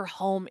entire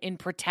home in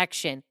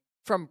protection,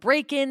 from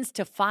break-ins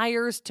to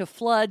fires to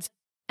floods.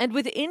 And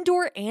with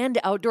indoor and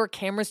outdoor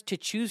cameras to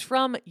choose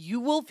from, you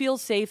will feel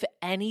safe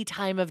any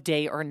time of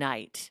day or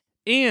night.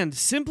 And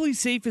Simply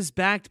Safe is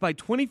backed by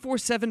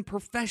 24/7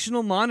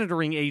 professional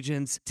monitoring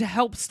agents to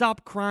help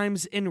stop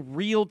crimes in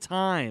real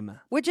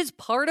time. Which is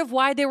part of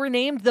why they were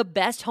named the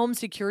best home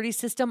security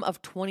system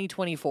of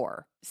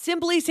 2024.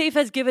 Simply Safe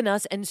has given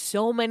us and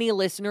so many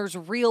listeners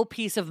real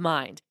peace of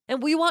mind,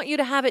 and we want you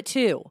to have it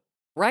too.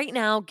 Right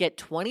now, get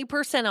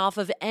 20% off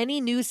of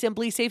any new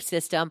Simply Safe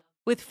system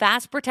with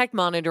Fast Protect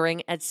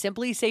monitoring at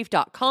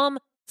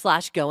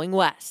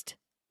simplysafe.com/goingwest.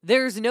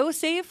 There's no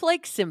safe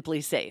like Simply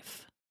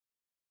Safe.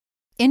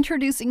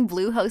 Introducing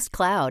Bluehost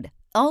Cloud,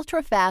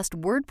 ultra-fast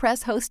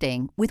WordPress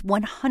hosting with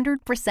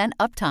 100%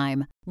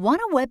 uptime.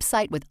 Want a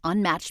website with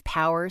unmatched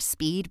power,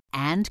 speed,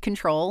 and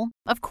control?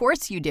 Of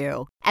course you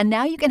do. And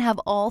now you can have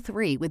all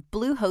 3 with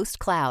Bluehost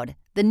Cloud,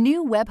 the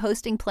new web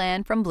hosting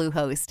plan from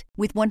Bluehost.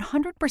 With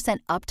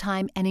 100%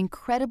 uptime and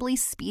incredibly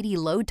speedy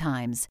load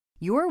times,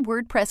 your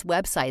WordPress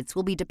websites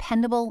will be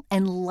dependable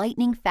and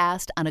lightning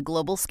fast on a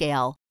global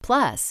scale.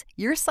 Plus,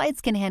 your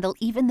sites can handle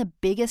even the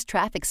biggest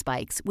traffic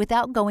spikes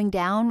without going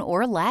down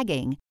or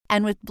lagging.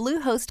 And with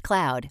Bluehost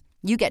Cloud,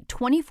 you get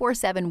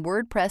 24/7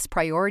 WordPress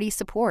priority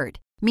support,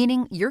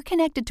 meaning you're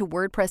connected to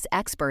WordPress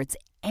experts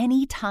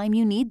anytime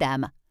you need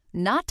them.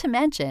 Not to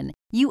mention,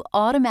 you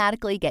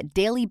automatically get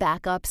daily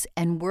backups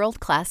and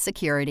world-class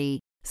security.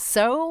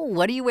 So,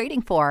 what are you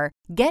waiting for?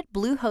 Get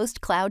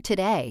Bluehost Cloud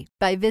today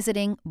by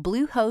visiting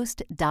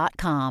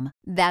Bluehost.com.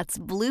 That's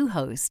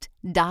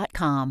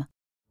Bluehost.com.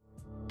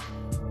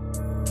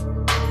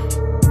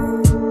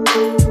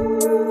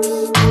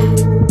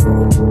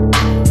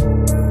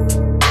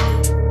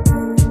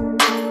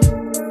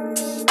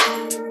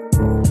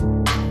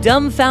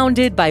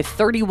 Dumbfounded by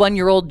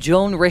 31-year-old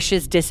Joan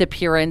Risch's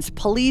disappearance,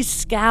 police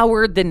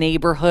scoured the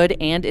neighborhood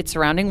and its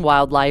surrounding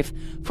wildlife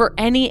for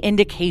any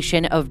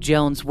indication of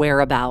Joan's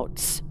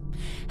whereabouts.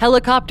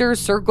 Helicopters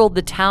circled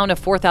the town of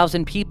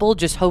 4,000 people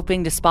just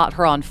hoping to spot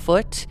her on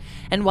foot,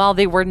 and while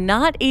they were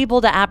not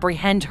able to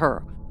apprehend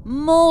her,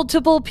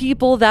 multiple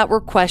people that were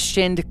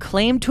questioned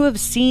claimed to have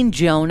seen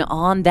Joan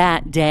on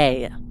that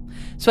day.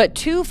 So at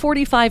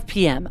 2:45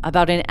 p.m.,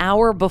 about an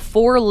hour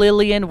before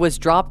Lillian was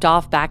dropped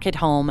off back at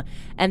home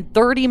and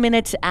 30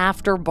 minutes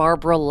after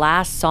Barbara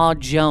last saw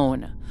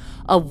Joan,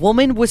 a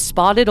woman was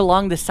spotted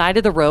along the side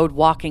of the road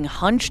walking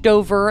hunched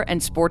over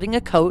and sporting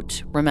a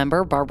coat.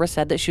 Remember, Barbara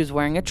said that she was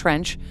wearing a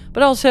trench,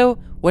 but also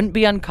wouldn't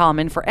be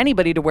uncommon for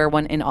anybody to wear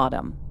one in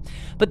autumn.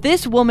 But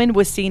this woman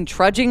was seen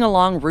trudging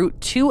along Route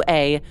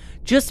 2A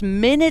just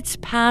minutes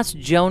past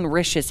Joan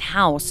Risch's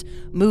house,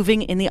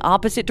 moving in the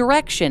opposite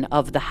direction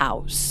of the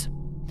house.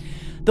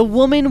 The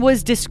woman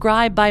was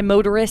described by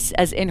motorists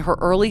as in her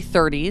early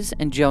 30s,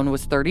 and Joan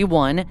was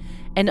 31,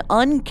 and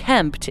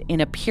unkempt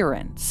in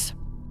appearance.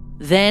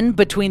 Then,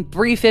 between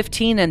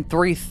 3:15 and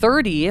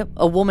 3:30,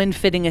 a woman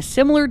fitting a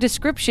similar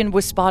description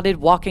was spotted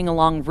walking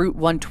along Route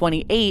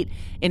 128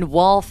 in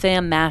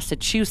Waltham,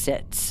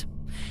 Massachusetts.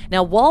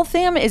 Now,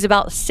 Waltham is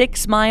about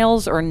 6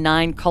 miles or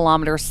 9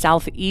 kilometers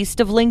southeast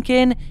of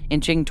Lincoln,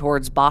 inching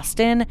towards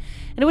Boston,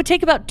 and it would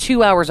take about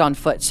 2 hours on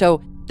foot, so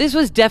this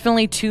was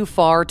definitely too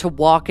far to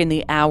walk in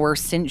the hour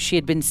since she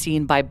had been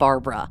seen by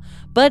Barbara.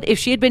 But if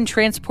she had been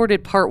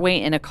transported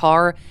partway in a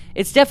car,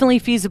 it's definitely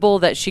feasible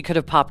that she could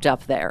have popped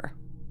up there.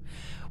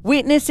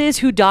 Witnesses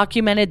who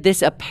documented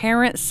this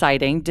apparent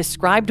sighting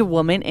described a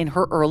woman in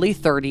her early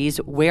 30s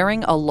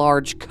wearing a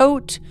large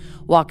coat,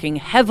 walking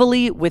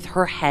heavily with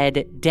her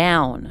head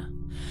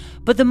down.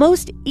 But the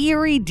most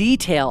eerie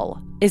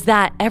detail is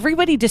that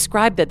everybody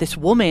described that this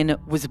woman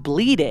was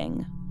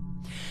bleeding.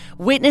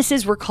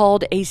 Witnesses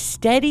recalled a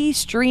steady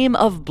stream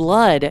of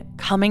blood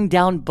coming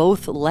down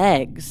both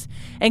legs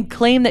and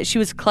claimed that she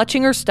was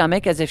clutching her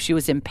stomach as if she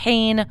was in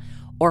pain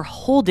or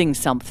holding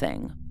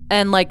something.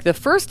 And like the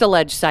first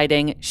alleged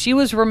sighting, she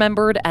was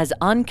remembered as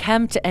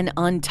unkempt and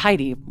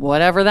untidy,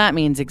 whatever that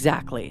means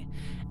exactly.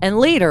 And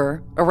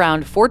later,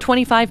 around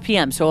 4:25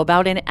 p.m., so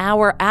about an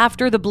hour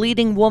after the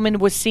bleeding woman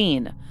was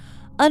seen,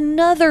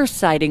 another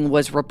sighting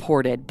was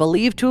reported,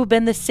 believed to have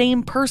been the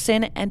same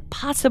person and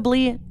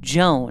possibly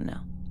Joan.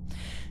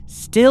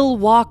 Still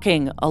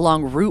walking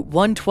along Route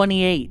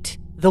 128,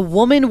 the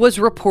woman was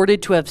reported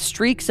to have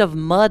streaks of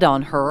mud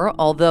on her,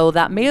 although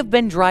that may have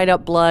been dried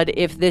up blood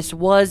if this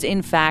was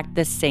in fact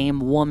the same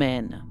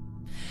woman.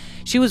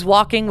 She was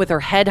walking with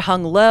her head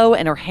hung low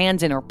and her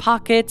hands in her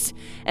pockets,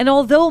 and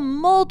although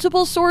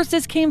multiple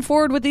sources came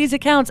forward with these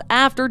accounts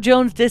after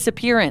Joan's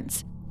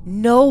disappearance,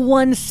 no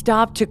one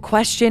stopped to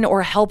question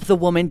or help the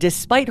woman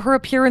despite her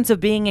appearance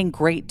of being in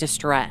great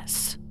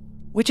distress.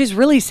 Which is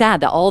really sad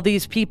that all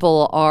these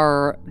people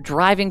are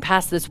driving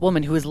past this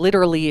woman who is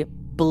literally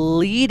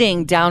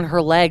bleeding down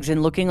her legs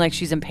and looking like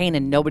she's in pain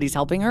and nobody's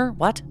helping her.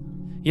 What?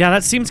 Yeah,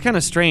 that seems kind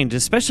of strange,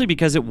 especially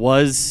because it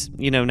was,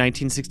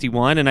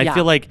 1961, and I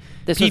feel like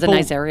this was a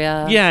nice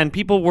area. Yeah, and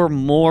people were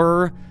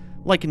more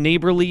like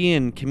neighborly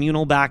and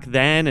communal back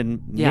then,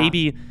 and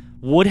maybe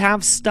would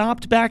have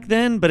stopped back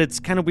then, but it's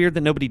kind of weird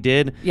that nobody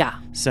did. Yeah.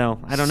 So,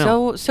 I don't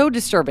know. So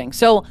disturbing.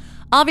 So,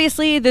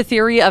 obviously, the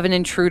theory of an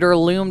intruder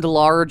loomed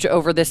large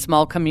over this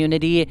small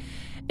community.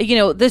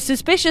 The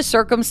suspicious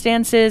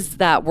circumstances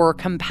that were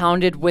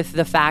compounded with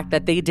the fact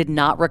that they did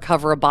not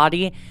recover a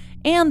body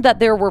and that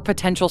there were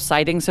potential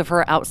sightings of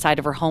her outside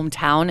of her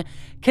hometown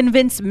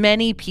convinced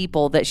many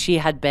people that she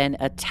had been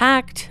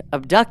attacked,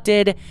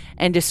 abducted,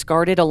 and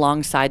discarded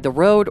alongside the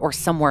road or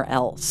somewhere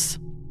else.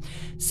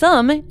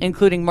 Some,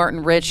 including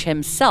Martin Risch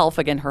himself,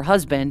 again her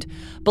husband,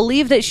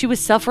 believe that she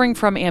was suffering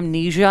from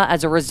amnesia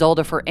as a result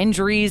of her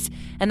injuries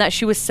and that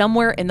she was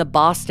somewhere in the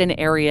Boston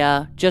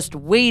area just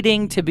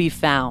waiting to be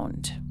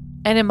found.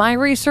 And in my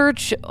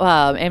research,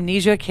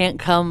 amnesia can't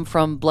come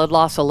from blood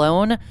loss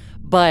alone,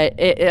 but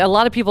a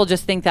lot of people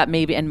just think that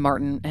maybe, and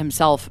Martin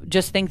himself,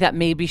 just think that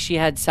maybe she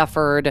had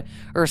suffered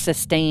or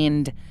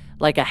sustained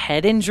like a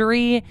head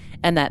injury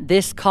and that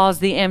this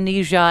caused the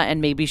amnesia, and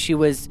maybe she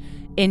was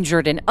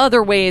injured in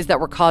other ways that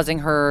were causing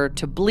her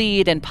to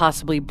bleed and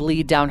possibly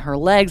bleed down her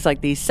legs, like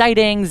these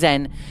sightings.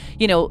 And,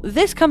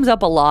 this comes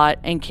up a lot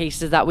in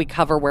cases that we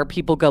cover where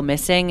people go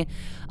missing.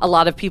 A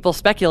lot of people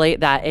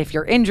speculate that if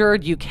you're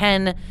injured, you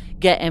can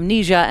get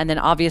amnesia. And then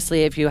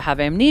obviously if you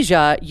have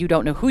amnesia, you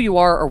don't know who you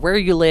are or where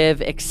you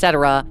live,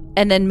 etc.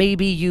 And then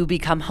maybe you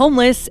become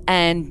homeless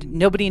and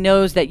nobody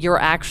knows that you're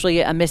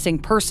actually a missing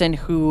person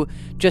who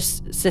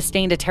just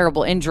sustained a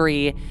terrible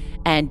injury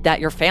and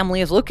that your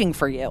family is looking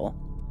for you.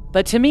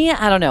 But to me,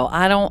 I don't know.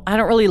 I don't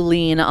really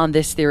lean on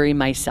this theory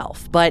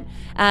myself. But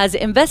as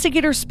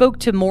investigators spoke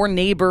to more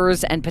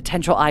neighbors and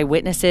potential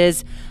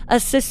eyewitnesses, a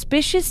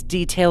suspicious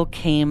detail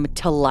came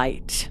to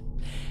light.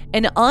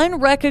 An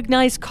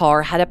unrecognized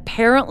car had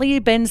apparently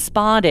been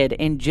spotted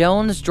in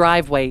Joan's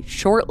driveway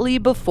shortly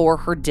before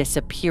her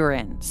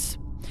disappearance.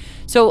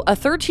 So a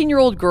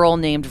 13-year-old girl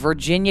named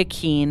Virginia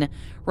Keene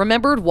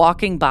remembered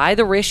walking by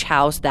the Risch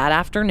house that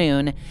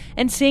afternoon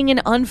and seeing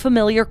an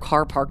unfamiliar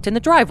car parked in the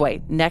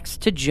driveway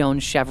next to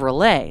Joan's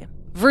Chevrolet.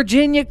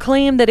 Virginia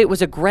claimed that it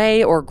was a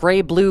gray or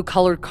gray-blue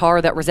colored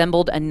car that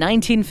resembled a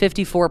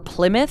 1954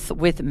 Plymouth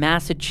with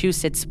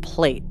Massachusetts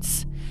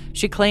plates.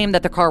 She claimed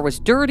that the car was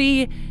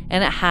dirty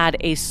and it had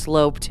a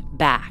sloped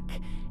back.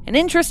 And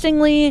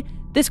interestingly,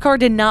 this car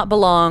did not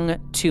belong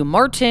to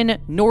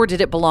Martin, nor did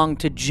it belong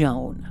to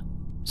Joan.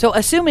 So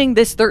assuming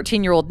this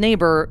 13-year-old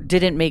neighbor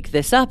didn't make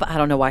this up, I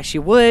don't know why she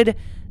would,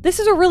 this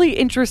is a really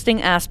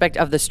interesting aspect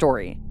of the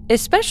story,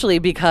 especially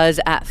because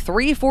at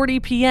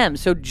 3:40 p.m.,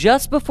 so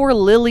just before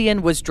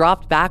Lillian was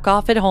dropped back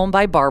off at home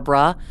by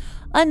Barbara,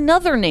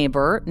 another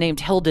neighbor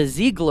named Hilda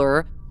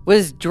Ziegler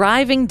was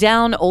driving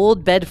down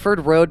Old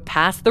Bedford Road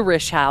past the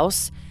Risch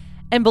house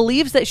and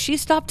believes that she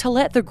stopped to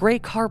let the gray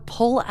car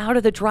pull out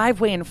of the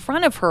driveway in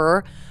front of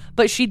her,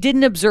 but she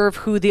didn't observe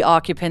who the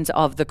occupants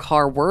of the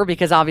car were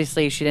because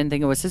obviously she didn't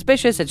think it was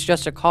suspicious. It's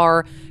just a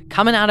car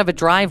coming out of a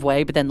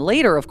driveway. But then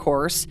later, of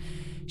course,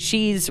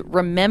 she's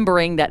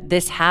remembering that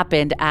this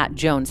happened at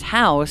Joan's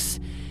house.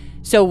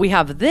 So we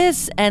have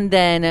this and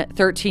then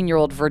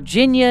 13-year-old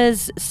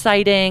Virginia's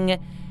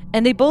sighting,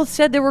 and they both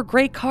said there were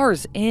gray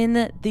cars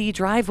in the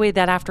driveway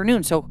that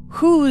afternoon. So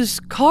whose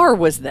car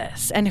was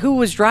this and who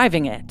was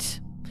driving it?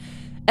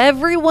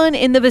 Everyone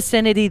in the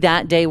vicinity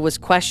that day was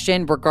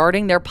questioned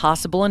regarding their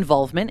possible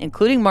involvement,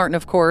 including Martin,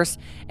 of course,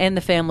 and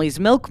the family's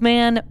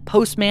milkman,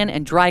 postman,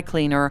 and dry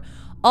cleaner,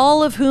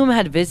 all of whom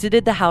had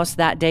visited the house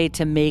that day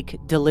to make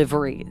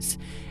deliveries.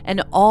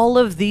 And all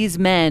of these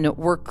men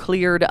were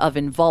cleared of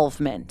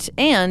involvement,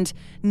 and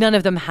none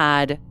of them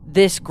had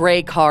this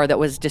gray car that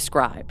was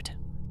described.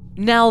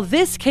 Now,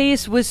 this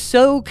case was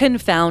so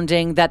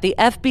confounding that the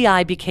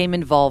FBI became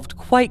involved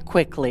quite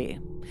quickly.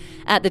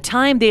 At the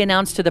time, they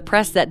announced to the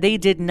press that they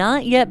did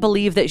not yet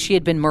believe that she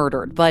had been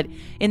murdered, but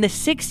in the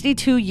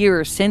 62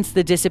 years since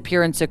the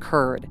disappearance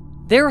occurred,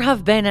 there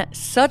have been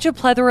such a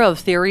plethora of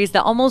theories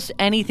that almost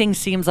anything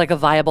seems like a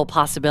viable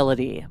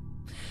possibility.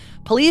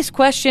 Police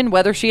questioned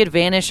whether she had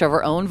vanished of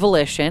her own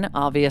volition,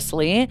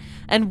 obviously,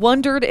 and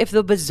wondered if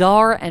the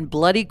bizarre and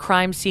bloody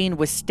crime scene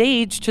was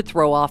staged to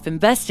throw off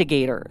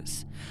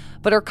investigators.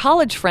 But her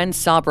college friend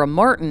Sabra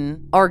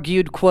Martin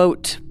argued,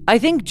 quote, "I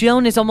think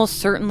Joan is almost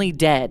certainly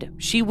dead.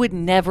 She would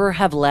never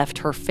have left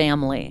her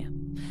family."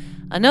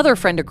 Another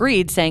friend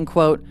agreed, saying,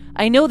 quote,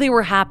 "I know they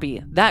were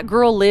happy. That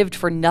girl lived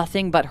for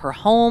nothing but her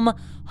home,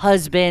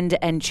 husband,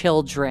 and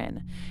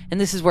children." And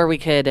this is where we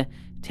could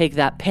take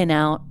that pin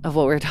out of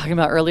what we were talking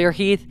about earlier,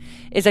 Heath,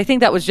 is I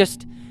think that was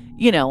just,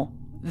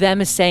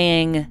 them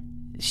saying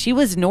she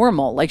was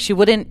normal. Like she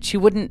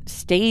wouldn't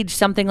stage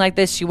something like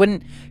this. She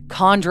wouldn't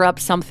conjure up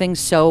something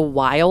so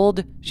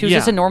wild. She was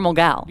just a normal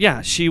gal.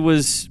 Yeah, she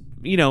was,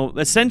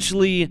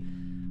 essentially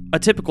a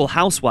typical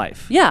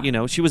housewife.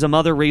 Yeah. She was a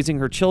mother raising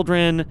her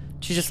children.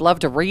 She just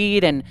loved to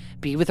read and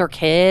be with her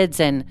kids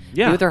and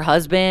be with her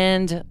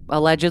husband,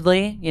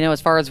 allegedly,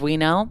 as far as we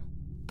know.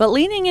 But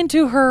leaning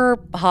into her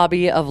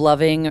hobby of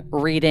loving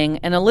reading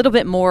and a little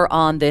bit more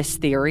on this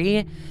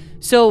theory.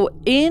 So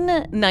in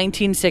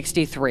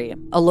 1963,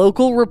 a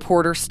local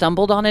reporter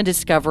stumbled on a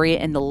discovery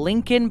in the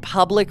Lincoln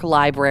Public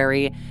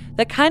Library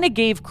that kind of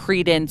gave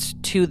credence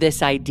to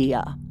this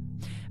idea,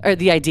 or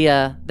the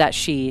idea that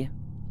she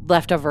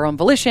left of her own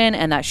volition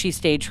and that she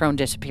staged her own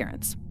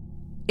disappearance.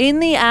 In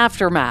the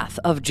aftermath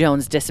of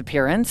Joan's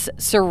disappearance,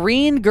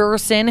 Serene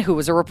Gerson, who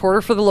was a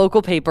reporter for the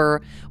local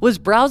paper, was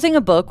browsing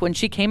a book when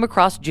she came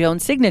across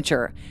Joan's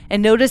signature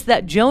and noticed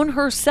that Joan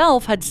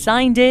herself had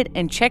signed it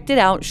and checked it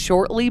out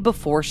shortly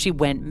before she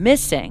went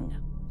missing.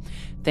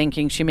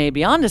 Thinking she may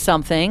be onto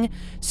something,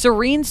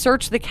 Serene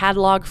searched the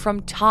catalog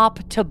from top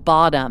to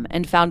bottom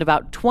and found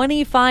about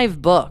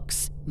 25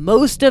 books,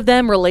 most of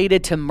them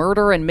related to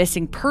murder and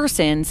missing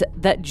persons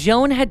that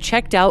Joan had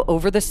checked out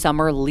over the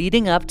summer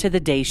leading up to the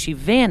day she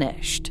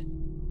vanished.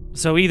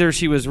 So either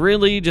she was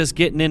really just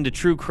getting into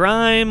true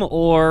crime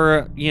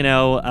or,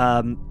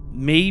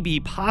 maybe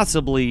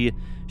possibly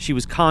she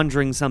was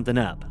conjuring something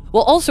up.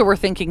 Well, also we're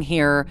thinking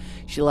here,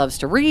 she loves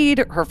to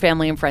read, her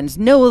family and friends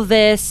know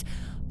this,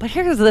 but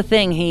here's the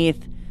thing,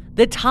 Heath.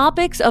 The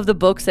topics of the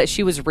books that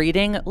she was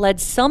reading led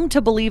some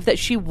to believe that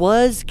she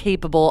was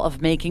capable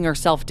of making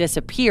herself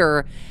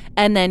disappear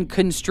and then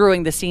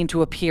construing the scene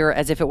to appear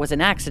as if it was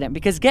an accident.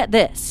 Because get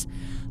this,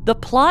 the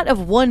plot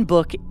of one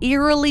book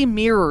eerily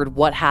mirrored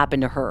what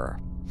happened to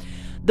her.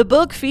 The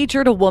book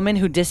featured a woman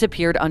who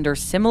disappeared under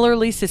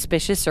similarly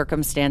suspicious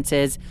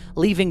circumstances,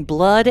 leaving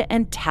blood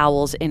and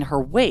towels in her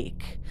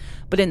wake.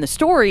 But in the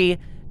story,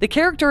 the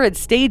character had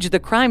staged the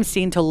crime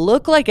scene to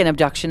look like an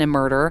abduction and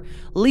murder,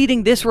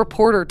 leading this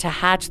reporter to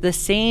hatch the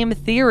same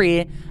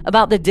theory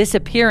about the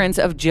disappearance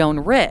of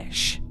Joan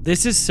Risch.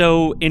 This is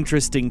so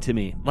interesting to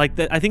me.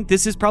 I think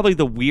this is probably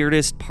the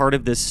weirdest part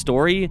of this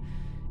story,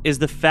 is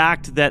the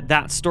fact that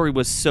that story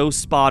was so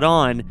spot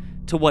on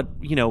to what,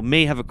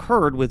 may have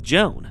occurred with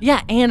Joan.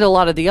 Yeah, and a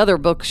lot of the other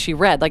books she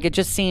read. It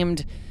just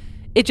seemed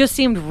it just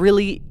seemed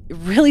really,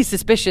 really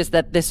suspicious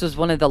that this was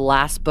one of the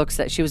last books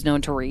that she was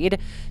known to read.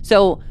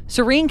 So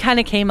Serene kind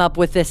of came up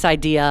with this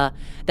idea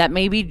that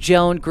maybe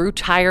Joan grew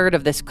tired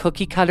of this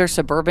cookie-cutter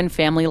suburban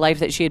family life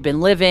that she had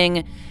been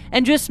living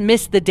and just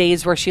missed the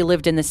days where she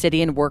lived in the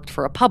city and worked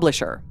for a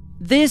publisher.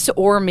 This,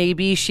 or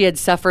maybe she had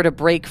suffered a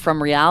break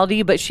from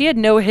reality, but she had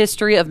no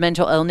history of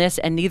mental illness,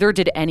 and neither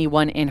did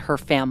anyone in her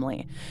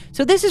family.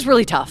 So this is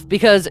really tough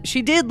because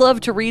she did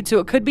love to read, so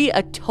it could be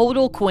a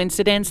total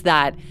coincidence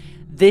that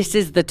this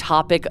is the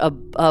topic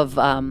of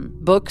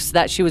books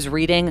that she was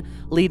reading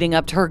leading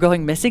up to her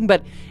going missing.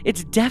 But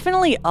it's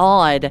definitely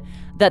odd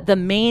that the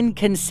main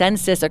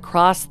consensus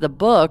across the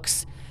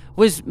books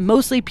was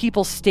mostly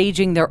people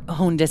staging their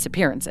own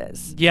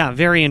disappearances. Yeah,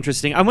 very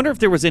interesting. I wonder if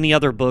there was any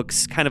other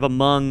books kind of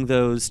among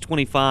those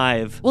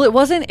 25. Well, it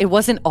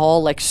wasn't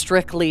all like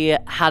strictly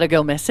how to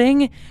go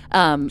missing.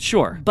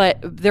 Sure. But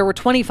there were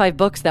 25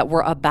 books that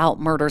were about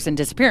murders and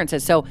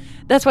disappearances. So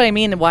that's what I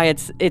mean why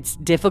it's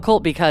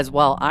difficult because,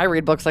 well, I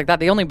read books like that.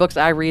 The only books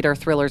I read are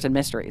thrillers and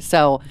mysteries.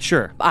 So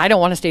sure. I don't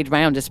want to stage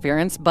my own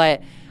disappearance,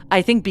 but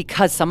I think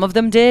because some of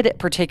them did,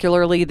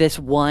 particularly this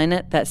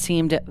one that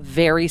seemed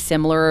very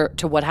similar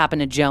to what happened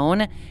to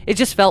Joan, it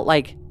just felt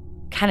like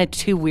kind of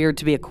too weird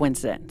to be a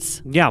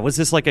coincidence. Yeah, was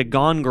this like a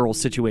Gone Girl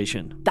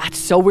situation? That's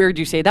so weird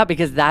you say that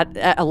because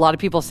a lot of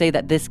people say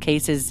that this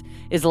case is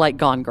like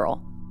Gone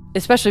Girl.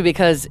 Especially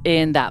because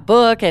in that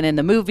book and in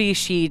the movie,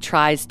 she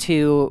tries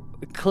to,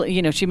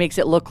 she makes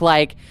it look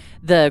like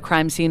the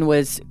crime scene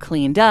was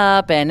cleaned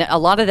up and a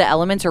lot of the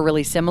elements are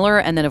really similar.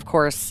 And then, of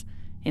course,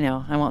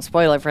 I won't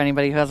spoil it for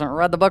anybody who hasn't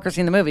read the book or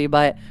seen the movie,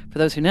 but for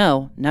those who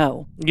know,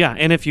 no. Yeah,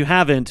 and if you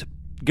haven't,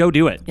 go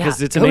do it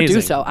because it's go amazing.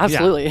 Do so,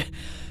 absolutely. Yeah.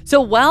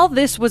 So while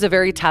this was a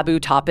very taboo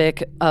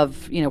topic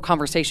of,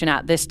 conversation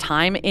at this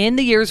time, in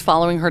the years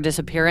following her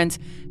disappearance,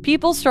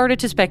 people started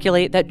to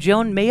speculate that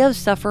Joan may have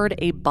suffered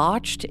a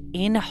botched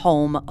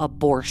in-home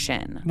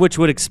abortion. Which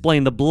would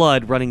explain the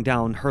blood running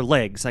down her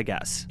legs, I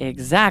guess.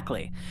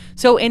 Exactly.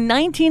 So in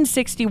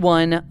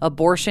 1961,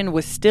 abortion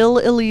was still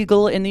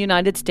illegal in the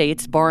United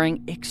States,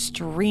 barring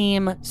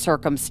extreme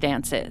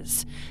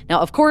circumstances. Now,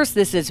 of course,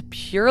 this is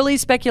purely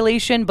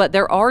speculation, but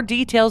there are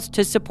details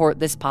to support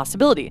this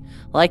possibility.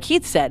 Like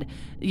Heath said,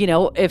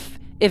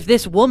 if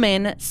this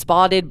woman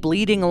spotted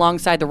bleeding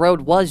alongside the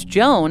road was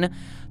Joan,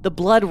 the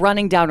blood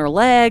running down her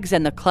legs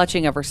and the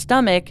clutching of her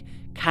stomach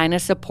kind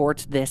of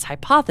supports this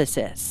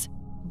hypothesis.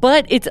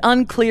 But it's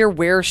unclear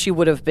where she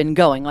would have been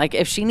going. Like,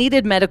 if she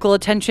needed medical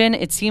attention,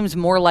 it seems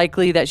more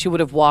likely that she would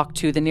have walked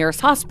to the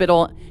nearest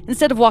hospital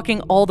instead of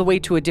walking all the way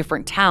to a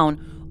different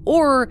town,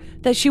 or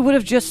that she would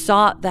have just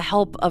sought the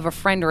help of a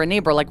friend or a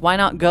neighbor. Like, why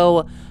not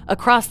go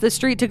across the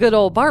street to good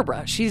old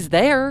Barbara? She's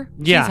there.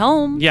 Yeah. She's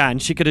home. Yeah, and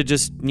she could have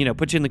just,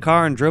 put you in the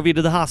car and drove you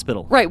to the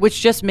hospital. Right,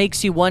 which just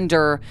makes you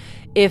wonder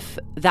if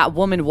that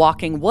woman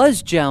walking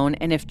was Joan,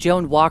 and if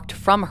Joan walked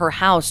from her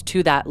house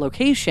to that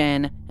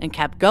location and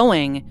kept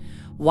going,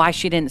 why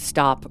she didn't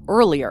stop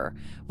earlier,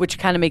 which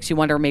kind of makes you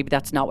wonder maybe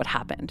that's not what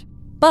happened.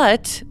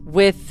 But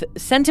with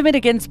sentiment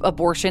against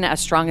abortion as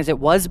strong as it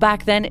was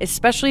back then,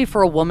 especially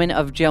for a woman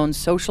of Joan's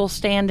social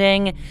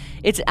standing,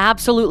 it's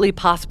absolutely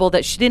possible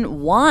that she didn't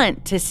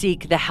want to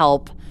seek the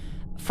help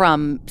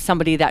from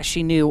somebody that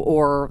she knew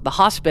or the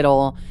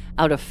hospital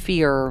out of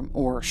fear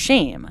or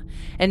shame.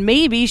 And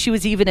maybe she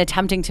was even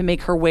attempting to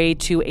make her way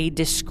to a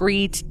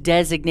discreet,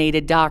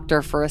 designated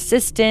doctor for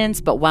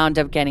assistance, but wound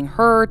up getting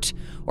hurt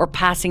or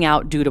passing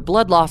out due to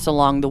blood loss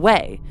along the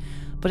way.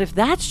 But if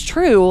that's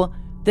true,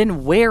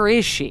 then where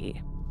is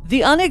she?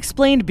 The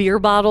unexplained beer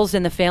bottles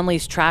in the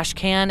family's trash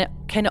can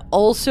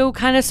also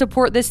kind of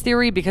support this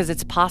theory because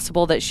it's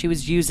possible that she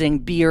was using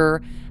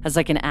beer as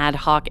like an ad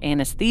hoc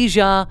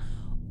anesthesia,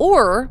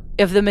 or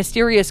if the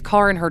mysterious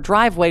car in her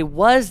driveway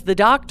was the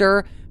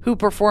doctor who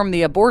performed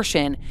the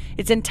abortion,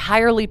 it's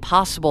entirely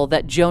possible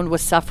that Joan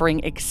was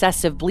suffering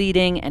excessive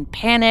bleeding and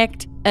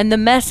panicked, and the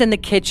mess in the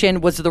kitchen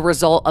was the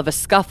result of a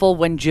scuffle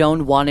when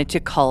Joan wanted to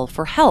call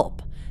for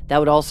help. That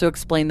would also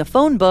explain the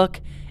phone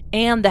book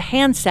and the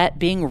handset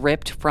being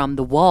ripped from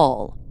the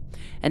wall.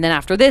 And then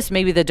after this,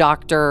 maybe the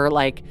doctor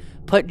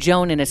put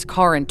Joan in his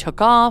car and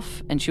took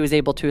off, and she was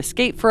able to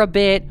escape for a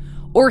bit,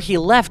 or he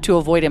left to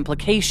avoid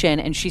implication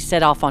and she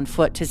set off on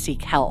foot to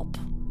seek help.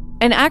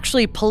 And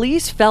actually,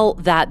 police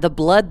felt that the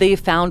blood they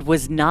found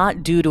was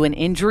not due to an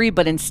injury,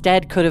 but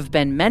instead could have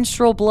been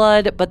menstrual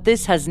blood, but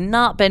this has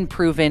not been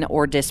proven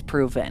or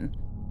disproven.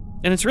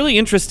 And it's really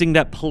interesting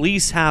that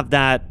police have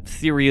that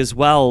theory as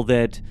well,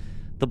 that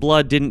the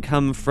blood didn't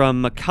come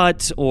from a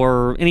cut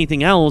or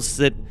anything else,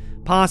 that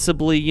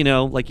possibly,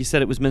 like you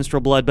said, it was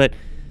menstrual blood. But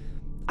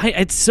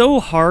it's so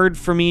hard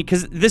for me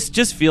because this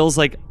just feels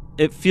like,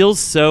 it feels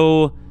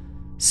so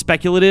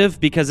speculative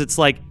because it's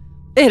like,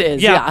 it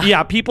is,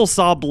 yeah. People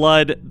saw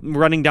blood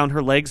running down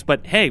her legs,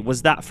 but hey,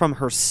 was that from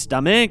her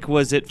stomach?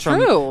 Was it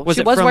from? True.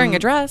 She was wearing a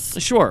dress.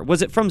 Sure.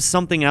 Was it from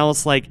something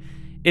else? Like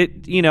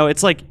it,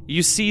 it's like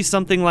you see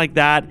something like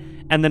that,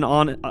 and then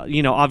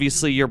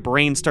obviously your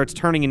brain starts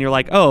turning, and you're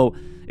like, oh,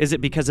 is it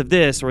because of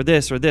this or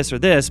this or this or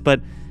this? But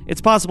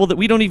it's possible that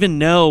we don't even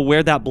know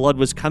where that blood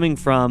was coming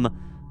from,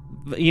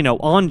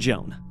 on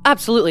Joan.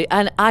 Absolutely.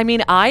 And I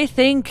mean, I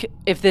think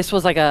if this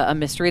was like a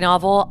mystery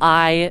novel,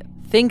 I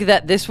think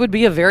that this would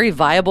be a very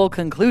viable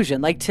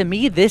conclusion. Like, to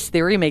me, this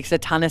theory makes a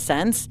ton of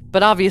sense,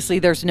 but obviously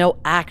there's no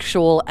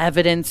actual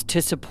evidence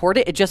to support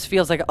it. It just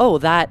feels like, oh,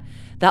 that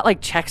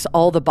like checks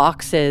all the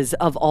boxes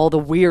of all the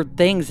weird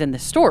things in the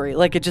story.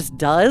 Like, it just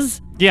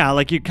does. Yeah,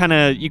 like you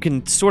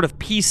can sort of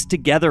piece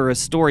together a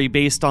story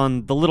based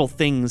on the little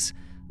things,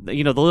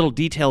 the little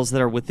details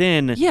that are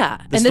within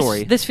the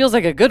story. This feels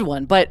like a good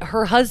one. But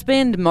her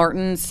husband,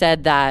 Martin,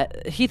 said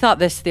that he thought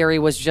this theory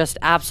was just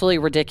absolutely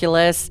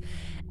ridiculous.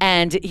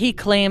 And he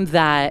claimed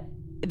that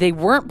they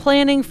weren't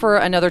planning for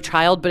another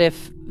child, but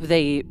if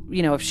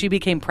if she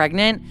became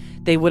pregnant,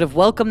 they would have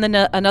welcomed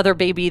another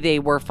baby. They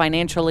were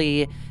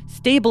financially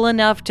stable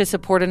enough to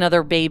support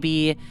another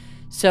baby.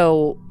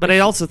 But I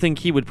also think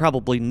he would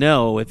probably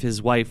know if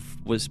his wife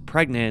was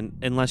pregnant,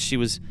 unless she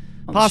was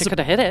She could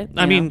have hid it.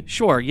 I mean,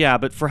 sure, yeah,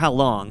 but for how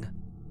long?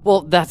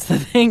 Well, that's the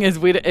thing is,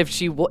 if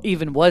she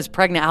even was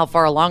pregnant, how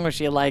far along was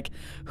she? Like,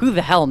 who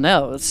the hell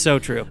knows? So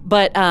true.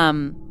 But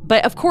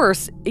of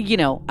course,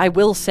 I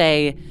will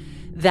say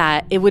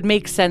that it would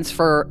make sense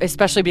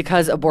especially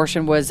because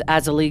abortion was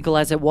as illegal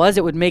as it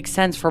would make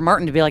sense for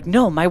Martin to be like,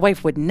 no, my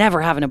wife would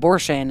never have an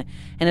abortion.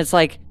 And it's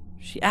like,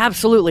 she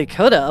absolutely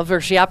could have,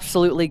 or she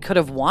absolutely could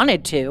have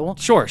wanted to.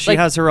 Sure, she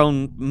has her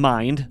own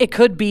mind. It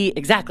could be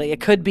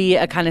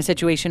a kind of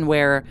situation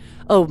where,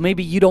 oh,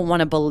 maybe you don't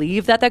want to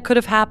believe that could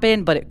have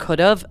happened, but it could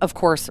have. Of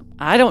course,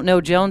 I don't know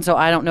Joan, so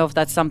I don't know if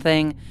that's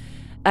something,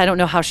 I don't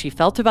know how she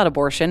felt about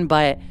abortion,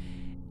 but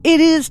it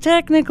is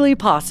technically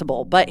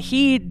possible. But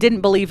he didn't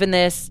believe in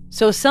this,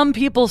 so some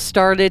people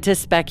started to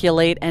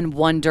speculate and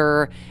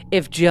wonder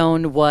if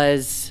Joan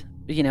was,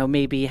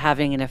 maybe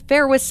having an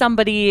affair with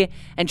somebody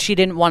and she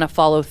didn't want to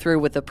follow through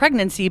with the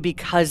pregnancy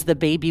because the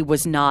baby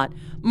was not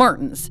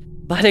Martin's.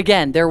 But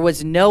again, there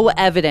was no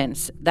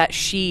evidence that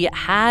she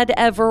had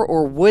ever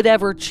or would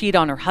ever cheat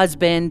on her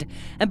husband,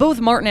 and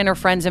both Martin and her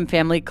friends and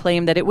family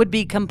claimed that it would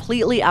be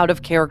completely out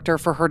of character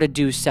for her to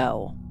do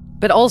so.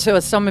 But also,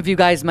 as some of you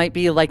guys might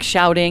be like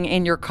shouting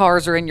in your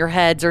cars or in your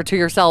heads or to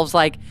yourselves,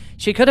 like,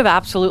 she could have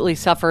absolutely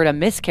suffered a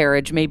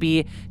miscarriage,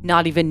 maybe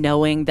not even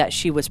knowing that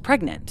she was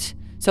pregnant.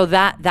 So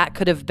that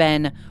could have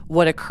been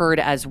what occurred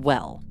as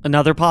well.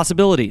 Another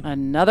possibility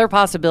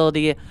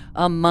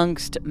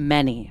amongst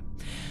many.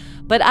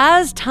 But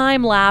as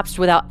time lapsed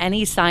without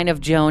any sign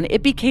of Joan,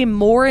 it became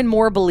more and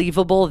more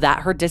believable that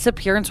her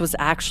disappearance was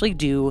actually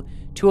due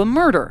to a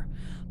murder.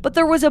 But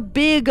there was a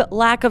big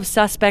lack of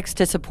suspects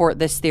to support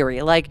this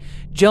theory. Like,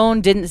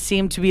 Joan didn't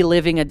seem to be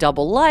living a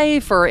double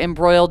life or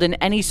embroiled in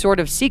any sort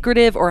of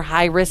secretive or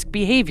high-risk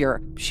behavior.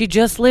 She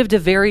just lived a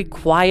very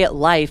quiet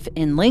life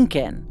in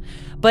Lincoln.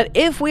 But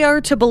if we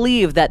are to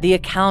believe that the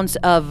accounts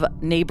of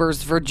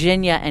neighbors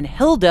Virginia and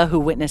Hilda who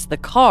witnessed the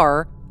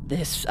car,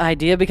 this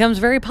idea becomes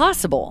very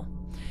possible.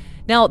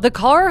 Now, the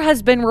car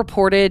has been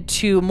reported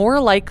to more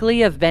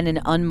likely have been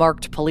an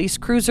unmarked police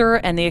cruiser,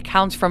 and the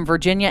accounts from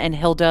Virginia and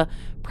Hilda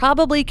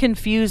probably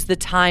confused the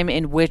time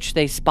in which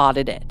they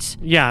spotted it.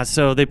 Yeah,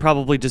 so they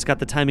probably just got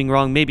the timing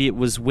wrong. Maybe it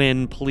was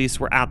when police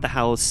were at the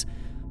house,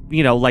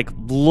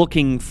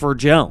 looking for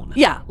Joan.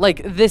 Yeah,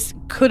 like this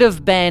could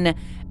have been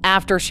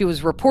after she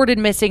was reported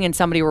missing and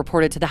somebody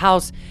reported to the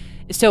house.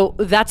 So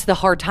that's the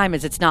hard time,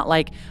 is it's not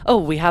like, oh,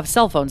 we have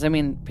cell phones. I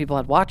mean, people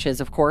had watches,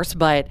 of course,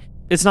 but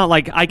it's not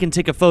like I can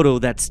take a photo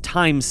that's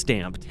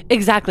time-stamped.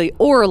 Exactly.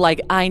 Or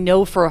like, I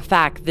know for a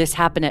fact this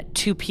happened at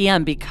 2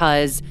 p.m.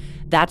 because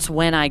that's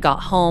when I got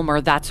home, or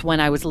that's when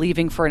I was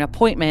leaving for an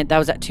appointment. That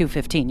was at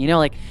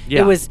 2:15.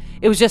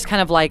 It was just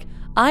kind of like,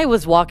 I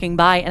was walking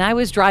by and I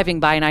was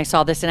driving by and I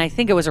saw this, and I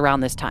think it was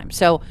around this time.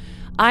 So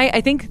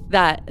I think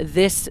that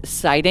this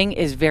sighting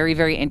is very,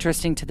 very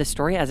interesting to the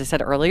story, as I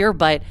said earlier,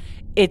 but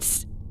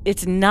it's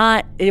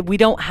not, we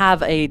don't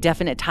have a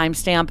definite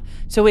timestamp,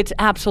 so it's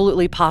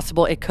absolutely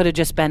possible it could have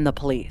just been the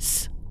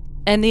police.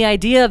 And the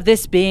idea of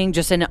this being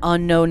just an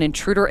unknown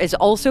intruder is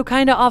also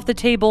kind of off the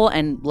table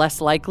and less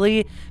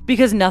likely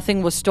because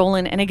nothing was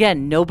stolen. And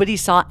again, nobody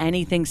saw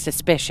anything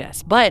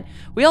suspicious. But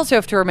we also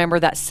have to remember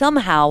that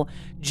somehow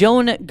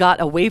Joan got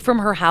away from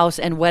her house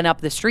and went up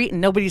the street,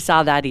 and nobody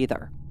saw that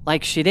either.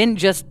 Like, she didn't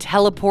just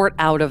teleport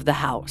out of the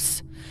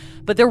house.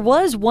 But there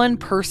was one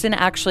person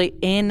actually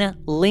in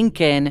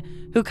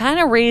Lincoln who kind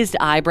of raised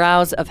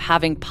eyebrows of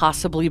having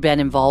possibly been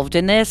involved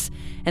in this,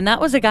 and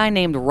that was a guy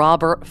named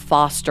Robert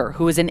Foster,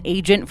 who was an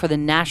agent for the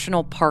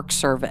National Park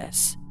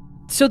Service.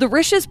 So the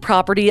Risch's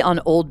property on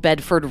Old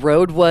Bedford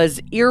Road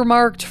was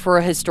earmarked for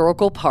a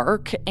historical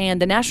park,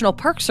 and the National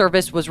Park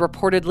Service was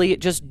reportedly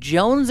just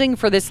jonesing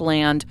for this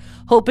land,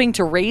 hoping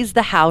to raise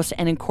the house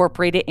and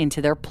incorporate it into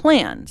their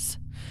plans.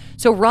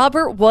 So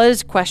Robert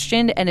was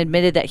questioned and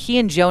admitted that he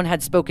and Joan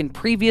had spoken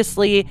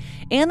previously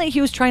and that he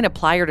was trying to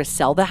ply her to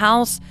sell the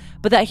house,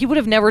 but that he would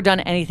have never done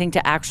anything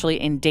to actually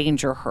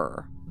endanger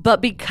her. But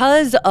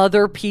because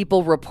other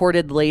people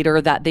reported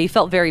later that they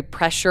felt very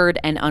pressured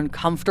and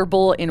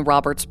uncomfortable in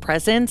Robert's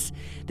presence,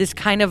 this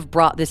kind of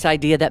brought this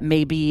idea that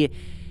maybe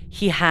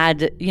he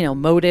had,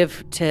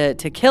 motive to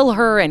kill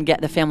her and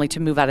get the family to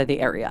move out of the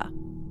area.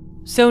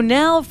 So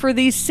now for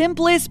the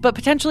simplest but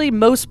potentially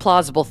most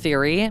plausible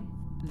theory.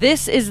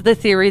 This is the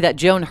theory that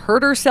Joan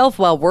hurt herself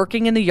while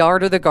working in the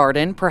yard or the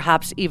garden,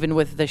 perhaps even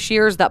with the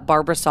shears that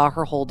Barbara saw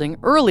her holding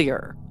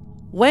earlier.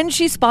 When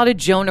she spotted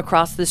Joan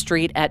across the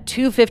street at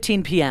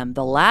 2:15 p.m.,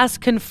 the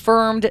last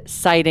confirmed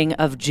sighting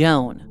of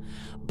Joan,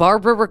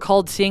 Barbara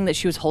recalled seeing that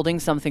she was holding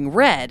something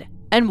red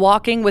and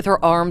walking with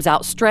her arms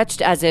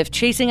outstretched as if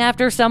chasing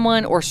after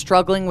someone or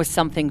struggling with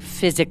something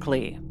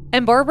physically.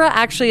 And Barbara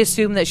actually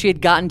assumed that she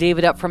had gotten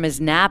David up from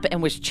his nap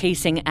and was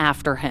chasing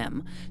after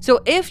him.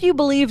 So if you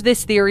believe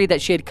this theory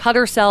that she had cut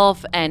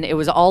herself and it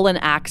was all an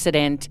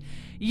accident,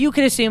 you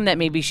could assume that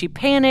maybe she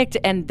panicked,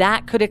 and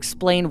that could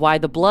explain why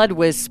the blood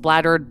was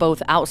splattered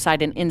both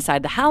outside and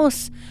inside the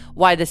house,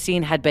 why the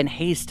scene had been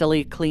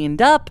hastily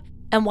cleaned up,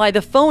 and why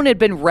the phone had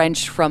been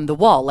wrenched from the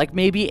wall. Like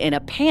maybe in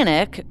a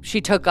panic, she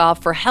took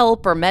off for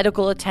help or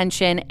medical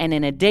attention, and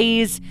in a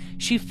daze,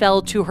 she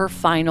fell to her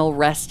final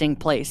resting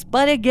place.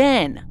 But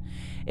again,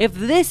 if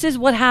this is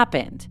what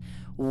happened,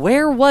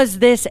 where was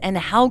this and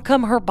how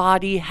come her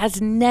body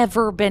has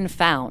never been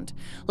found?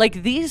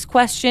 Like, these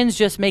questions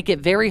just make it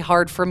very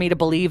hard for me to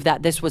believe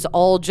that this was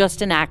all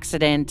just an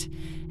accident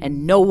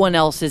and no one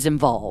else is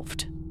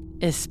involved.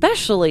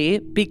 Especially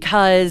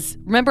because,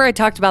 remember I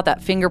talked about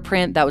that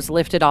fingerprint that was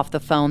lifted off the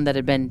phone that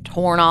had been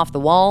torn off the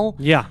wall?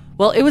 Yeah.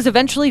 Well, it was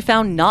eventually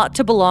found not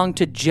to belong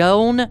to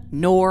Joan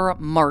nor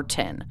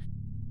Martin.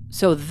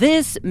 So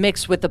this,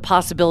 mixed with the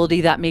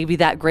possibility that maybe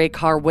that gray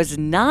car was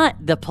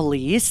not the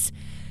police,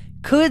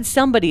 could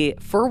somebody,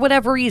 for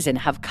whatever reason,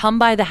 have come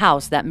by the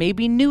house that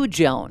maybe knew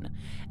Joan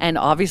and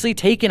obviously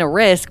taken a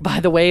risk, by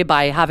the way,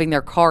 by having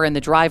their car in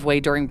the driveway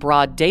during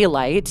broad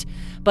daylight.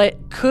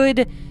 But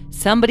could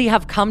somebody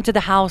have come to the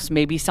house?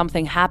 Maybe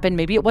something happened.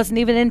 Maybe it wasn't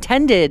even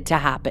intended to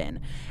happen.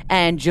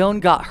 And Joan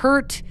got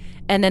hurt,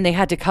 and then they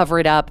had to cover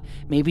it up.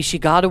 Maybe she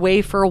got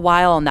away for a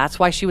while, and that's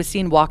why she was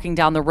seen walking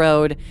down the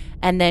road.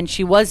 And then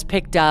she was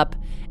picked up,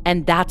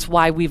 and that's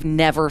why we've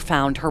never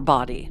found her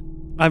body.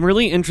 I'm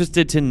really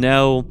interested to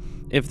know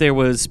if there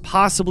was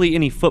possibly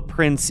any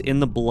footprints in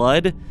the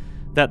blood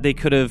that they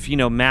could have,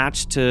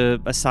 matched to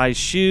a size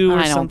shoe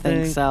or something. I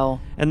don't think so.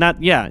 And that,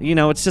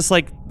 it's just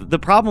like the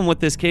problem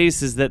with this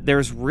case is that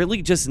there's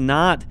really just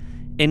not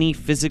any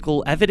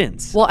physical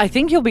evidence. Well, I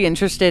think you'll be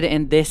interested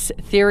in this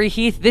theory,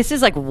 Heath. This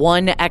is like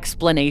one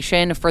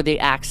explanation for the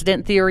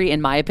accident theory.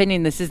 In my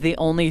opinion, this is the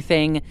only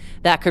thing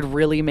that could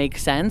really make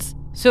sense.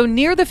 So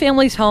near the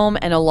family's home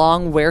and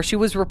along where she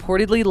was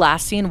reportedly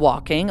last seen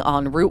walking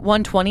on Route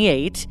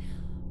 128,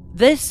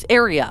 this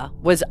area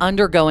was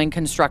undergoing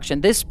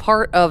construction. This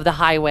part of the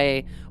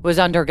highway was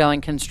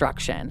undergoing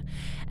construction.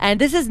 And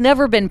this has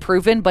never been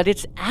proven, but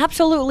it's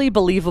absolutely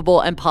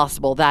believable and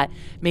possible that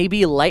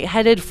maybe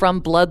lightheaded from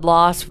blood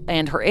loss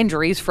and her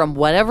injuries from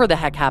whatever the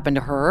heck happened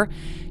to her,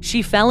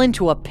 she fell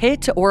into a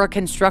pit or a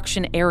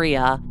construction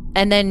area,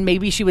 and then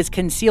maybe she was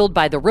concealed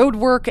by the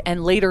roadwork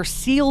and later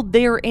sealed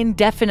there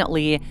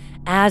indefinitely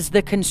as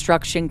the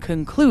construction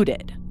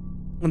concluded.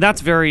 And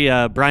that's very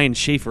Brian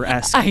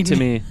Schaefer-esque to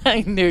me.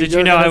 I knew. Did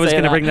you know I was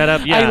going to bring that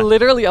up? Yeah. I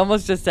literally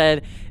almost just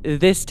said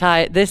this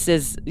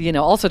is,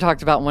 also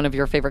talked about in one of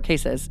your favorite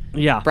cases.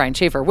 Yeah. Brian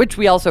Schaefer, which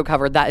we also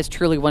covered. That is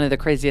truly one of the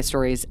craziest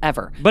stories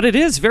ever. But it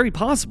is very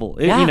possible.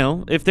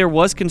 Yeah. If there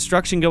was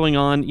construction going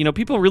on,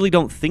 people really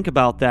don't think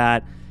about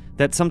that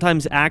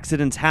sometimes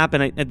accidents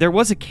happen. There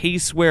was a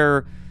case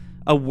where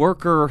a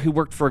worker who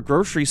worked for a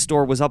grocery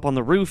store was up on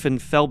the roof and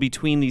fell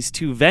between these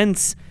two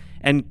vents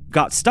and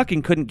got stuck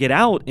and couldn't get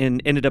out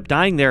and ended up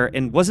dying there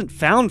and wasn't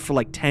found for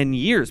like 10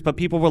 years. But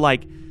people were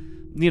like,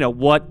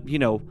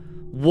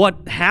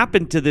 what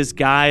happened to this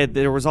guy?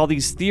 There was all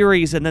these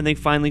theories, and then they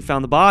finally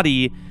found the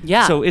body.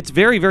 Yeah. So it's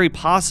very, very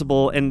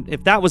possible. And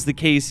if that was the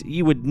case,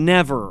 you would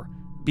never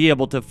be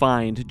able to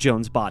find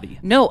Joan's body.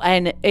 No,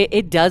 and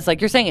it does,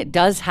 like you're saying, it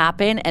does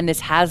happen. And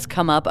this has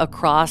come up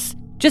across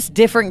just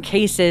different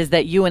cases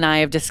that you and I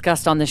have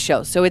discussed on the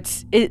show. So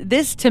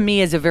this to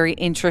me is a very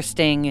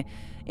interesting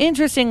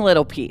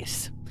little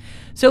piece.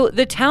 So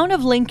the town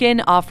of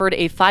Lincoln offered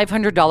a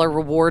 $500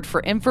 reward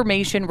for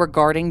information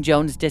regarding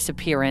Joan's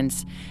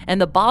disappearance,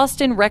 and the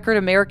Boston Record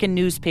American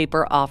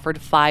newspaper offered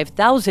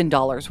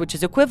 $5,000, which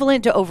is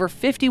equivalent to over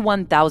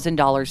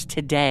 $51,000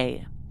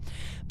 today.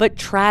 But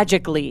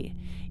tragically,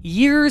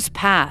 years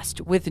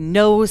passed with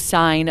no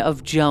sign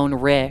of Joan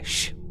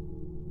Risch.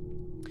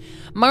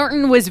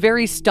 Martin was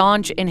very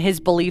staunch in his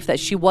belief that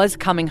she was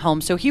coming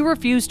home, so he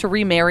refused to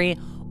remarry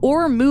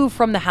or move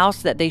from the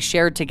house that they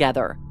shared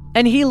together.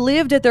 And he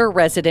lived at their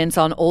residence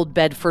on Old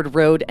Bedford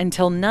Road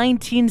until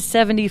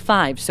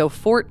 1975, so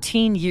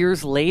 14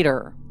 years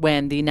later,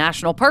 when the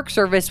National Park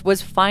Service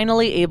was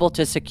finally able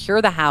to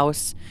secure the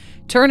house,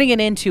 turning it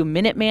into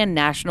Minuteman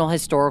National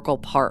Historical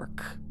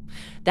Park.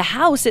 The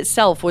house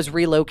itself was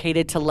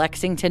relocated to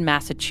Lexington,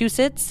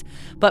 Massachusetts,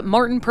 but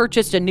Martin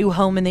purchased a new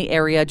home in the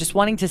area, just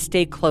wanting to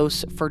stay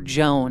close for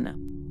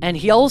Joan. And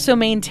he also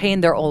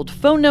maintained their old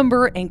phone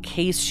number in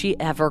case she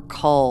ever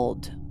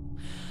called.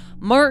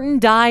 Martin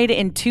died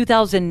in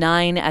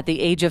 2009 at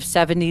the age of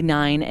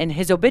 79, and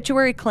his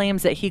obituary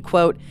claims that he,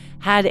 quote,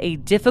 had a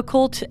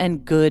difficult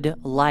and good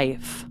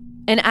life.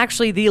 And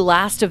actually, the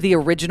last of the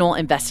original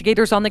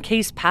investigators on the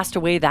case passed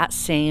away that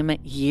same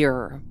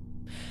year.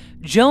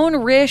 Joan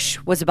Risch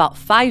was about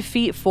 5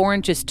 feet 4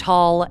 inches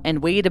tall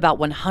and weighed about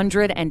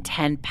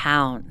 110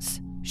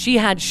 pounds. She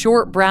had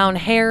short brown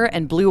hair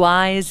and blue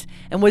eyes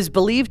and was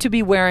believed to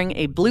be wearing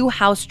a blue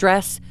house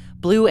dress,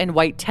 blue and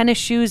white tennis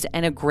shoes,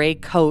 and a gray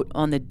coat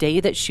on the day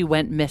that she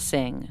went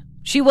missing.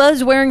 She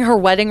was wearing her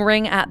wedding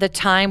ring at the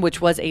time,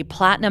 which was a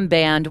platinum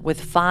band with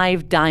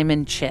 5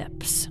 diamond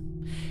chips.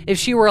 If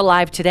she were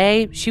alive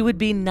today, she would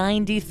be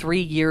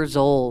 93 years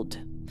old.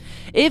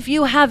 If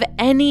you have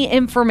any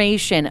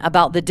information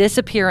about the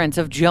disappearance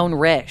of Joan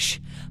Risch,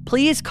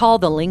 please call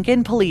the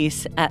Lincoln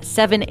Police at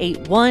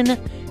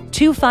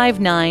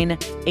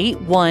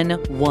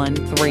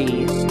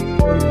 781-259-8113.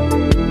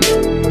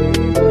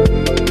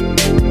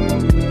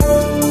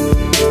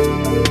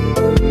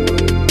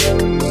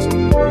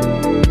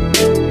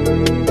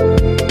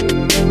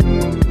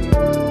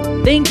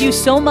 Thank you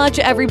so much,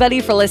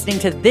 everybody, for listening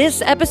to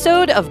this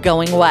episode of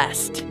Going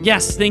West.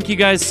 Yes, thank you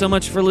guys so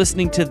much for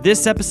listening to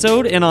this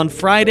episode, and on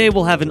Friday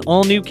we'll have an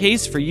all-new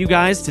case for you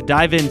guys to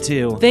dive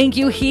into. Thank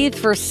you, Heath,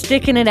 for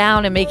sticking it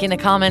out and making the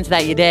comments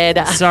that you did.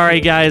 Sorry,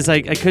 guys,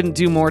 I couldn't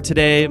do more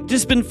today.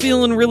 Just been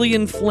feeling really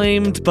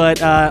inflamed,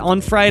 but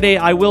on Friday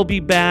I will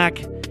be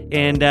back.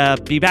 And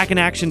be back in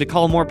action to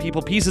call more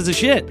people pieces of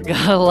shit.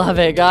 Gotta love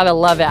it. Gotta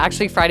love it.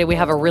 Actually, Friday, we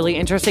have a really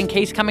interesting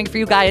case coming for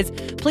you guys.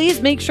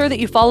 Please make sure that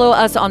you follow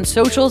us on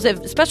socials,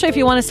 especially if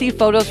you want to see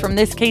photos from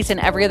this case and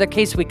every other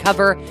case we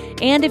cover.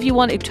 And if you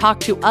want to talk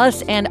to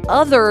us and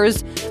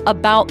others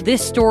about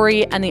this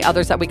story and the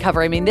others that we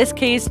cover. I mean, this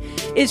case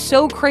is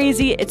so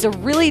crazy. It's a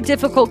really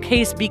difficult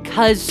case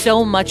because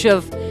so much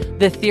of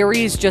the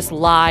theories just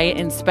lie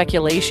in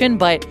speculation,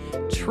 but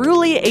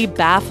truly a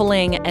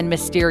baffling and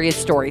mysterious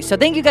story. So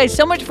thank you guys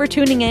so much for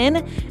tuning in,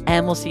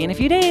 and we'll see you in a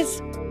few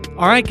days.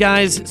 All right,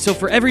 guys. So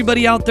for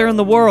everybody out there in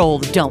the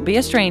world, don't be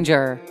a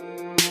stranger.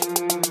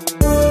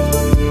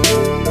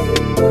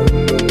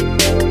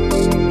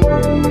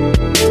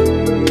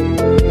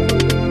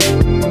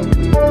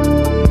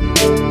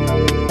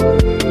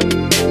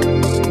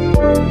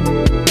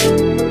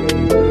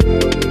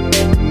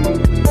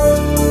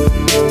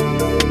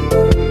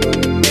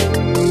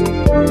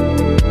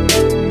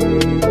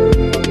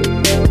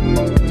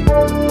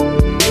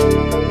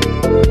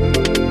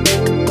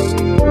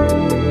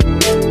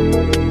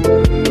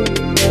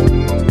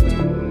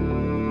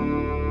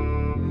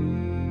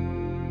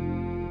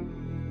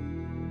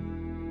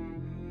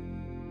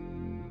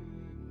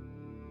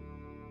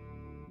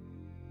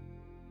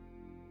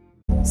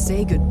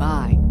 Say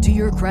goodbye to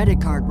your credit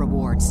card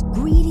rewards.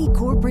 Greedy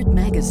corporate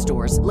mega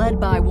stores, led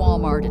by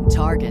Walmart and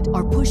Target,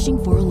 are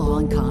pushing for a law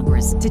in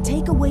Congress to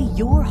take away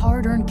your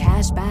hard-earned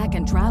cash back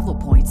and travel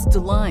points to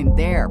line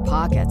their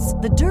pockets.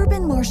 The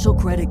Durbin-Marshall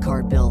credit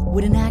card bill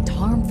would enact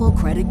harmful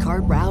credit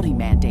card routing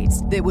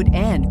mandates that would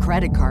end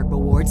credit card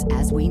rewards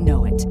as we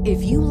know it.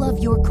 If you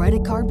love your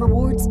credit card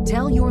rewards,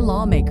 tell your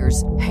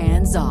lawmakers,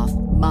 hands off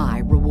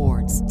my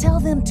rewards. Tell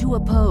them to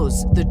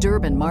oppose the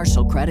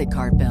Durbin-Marshall credit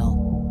card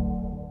bill.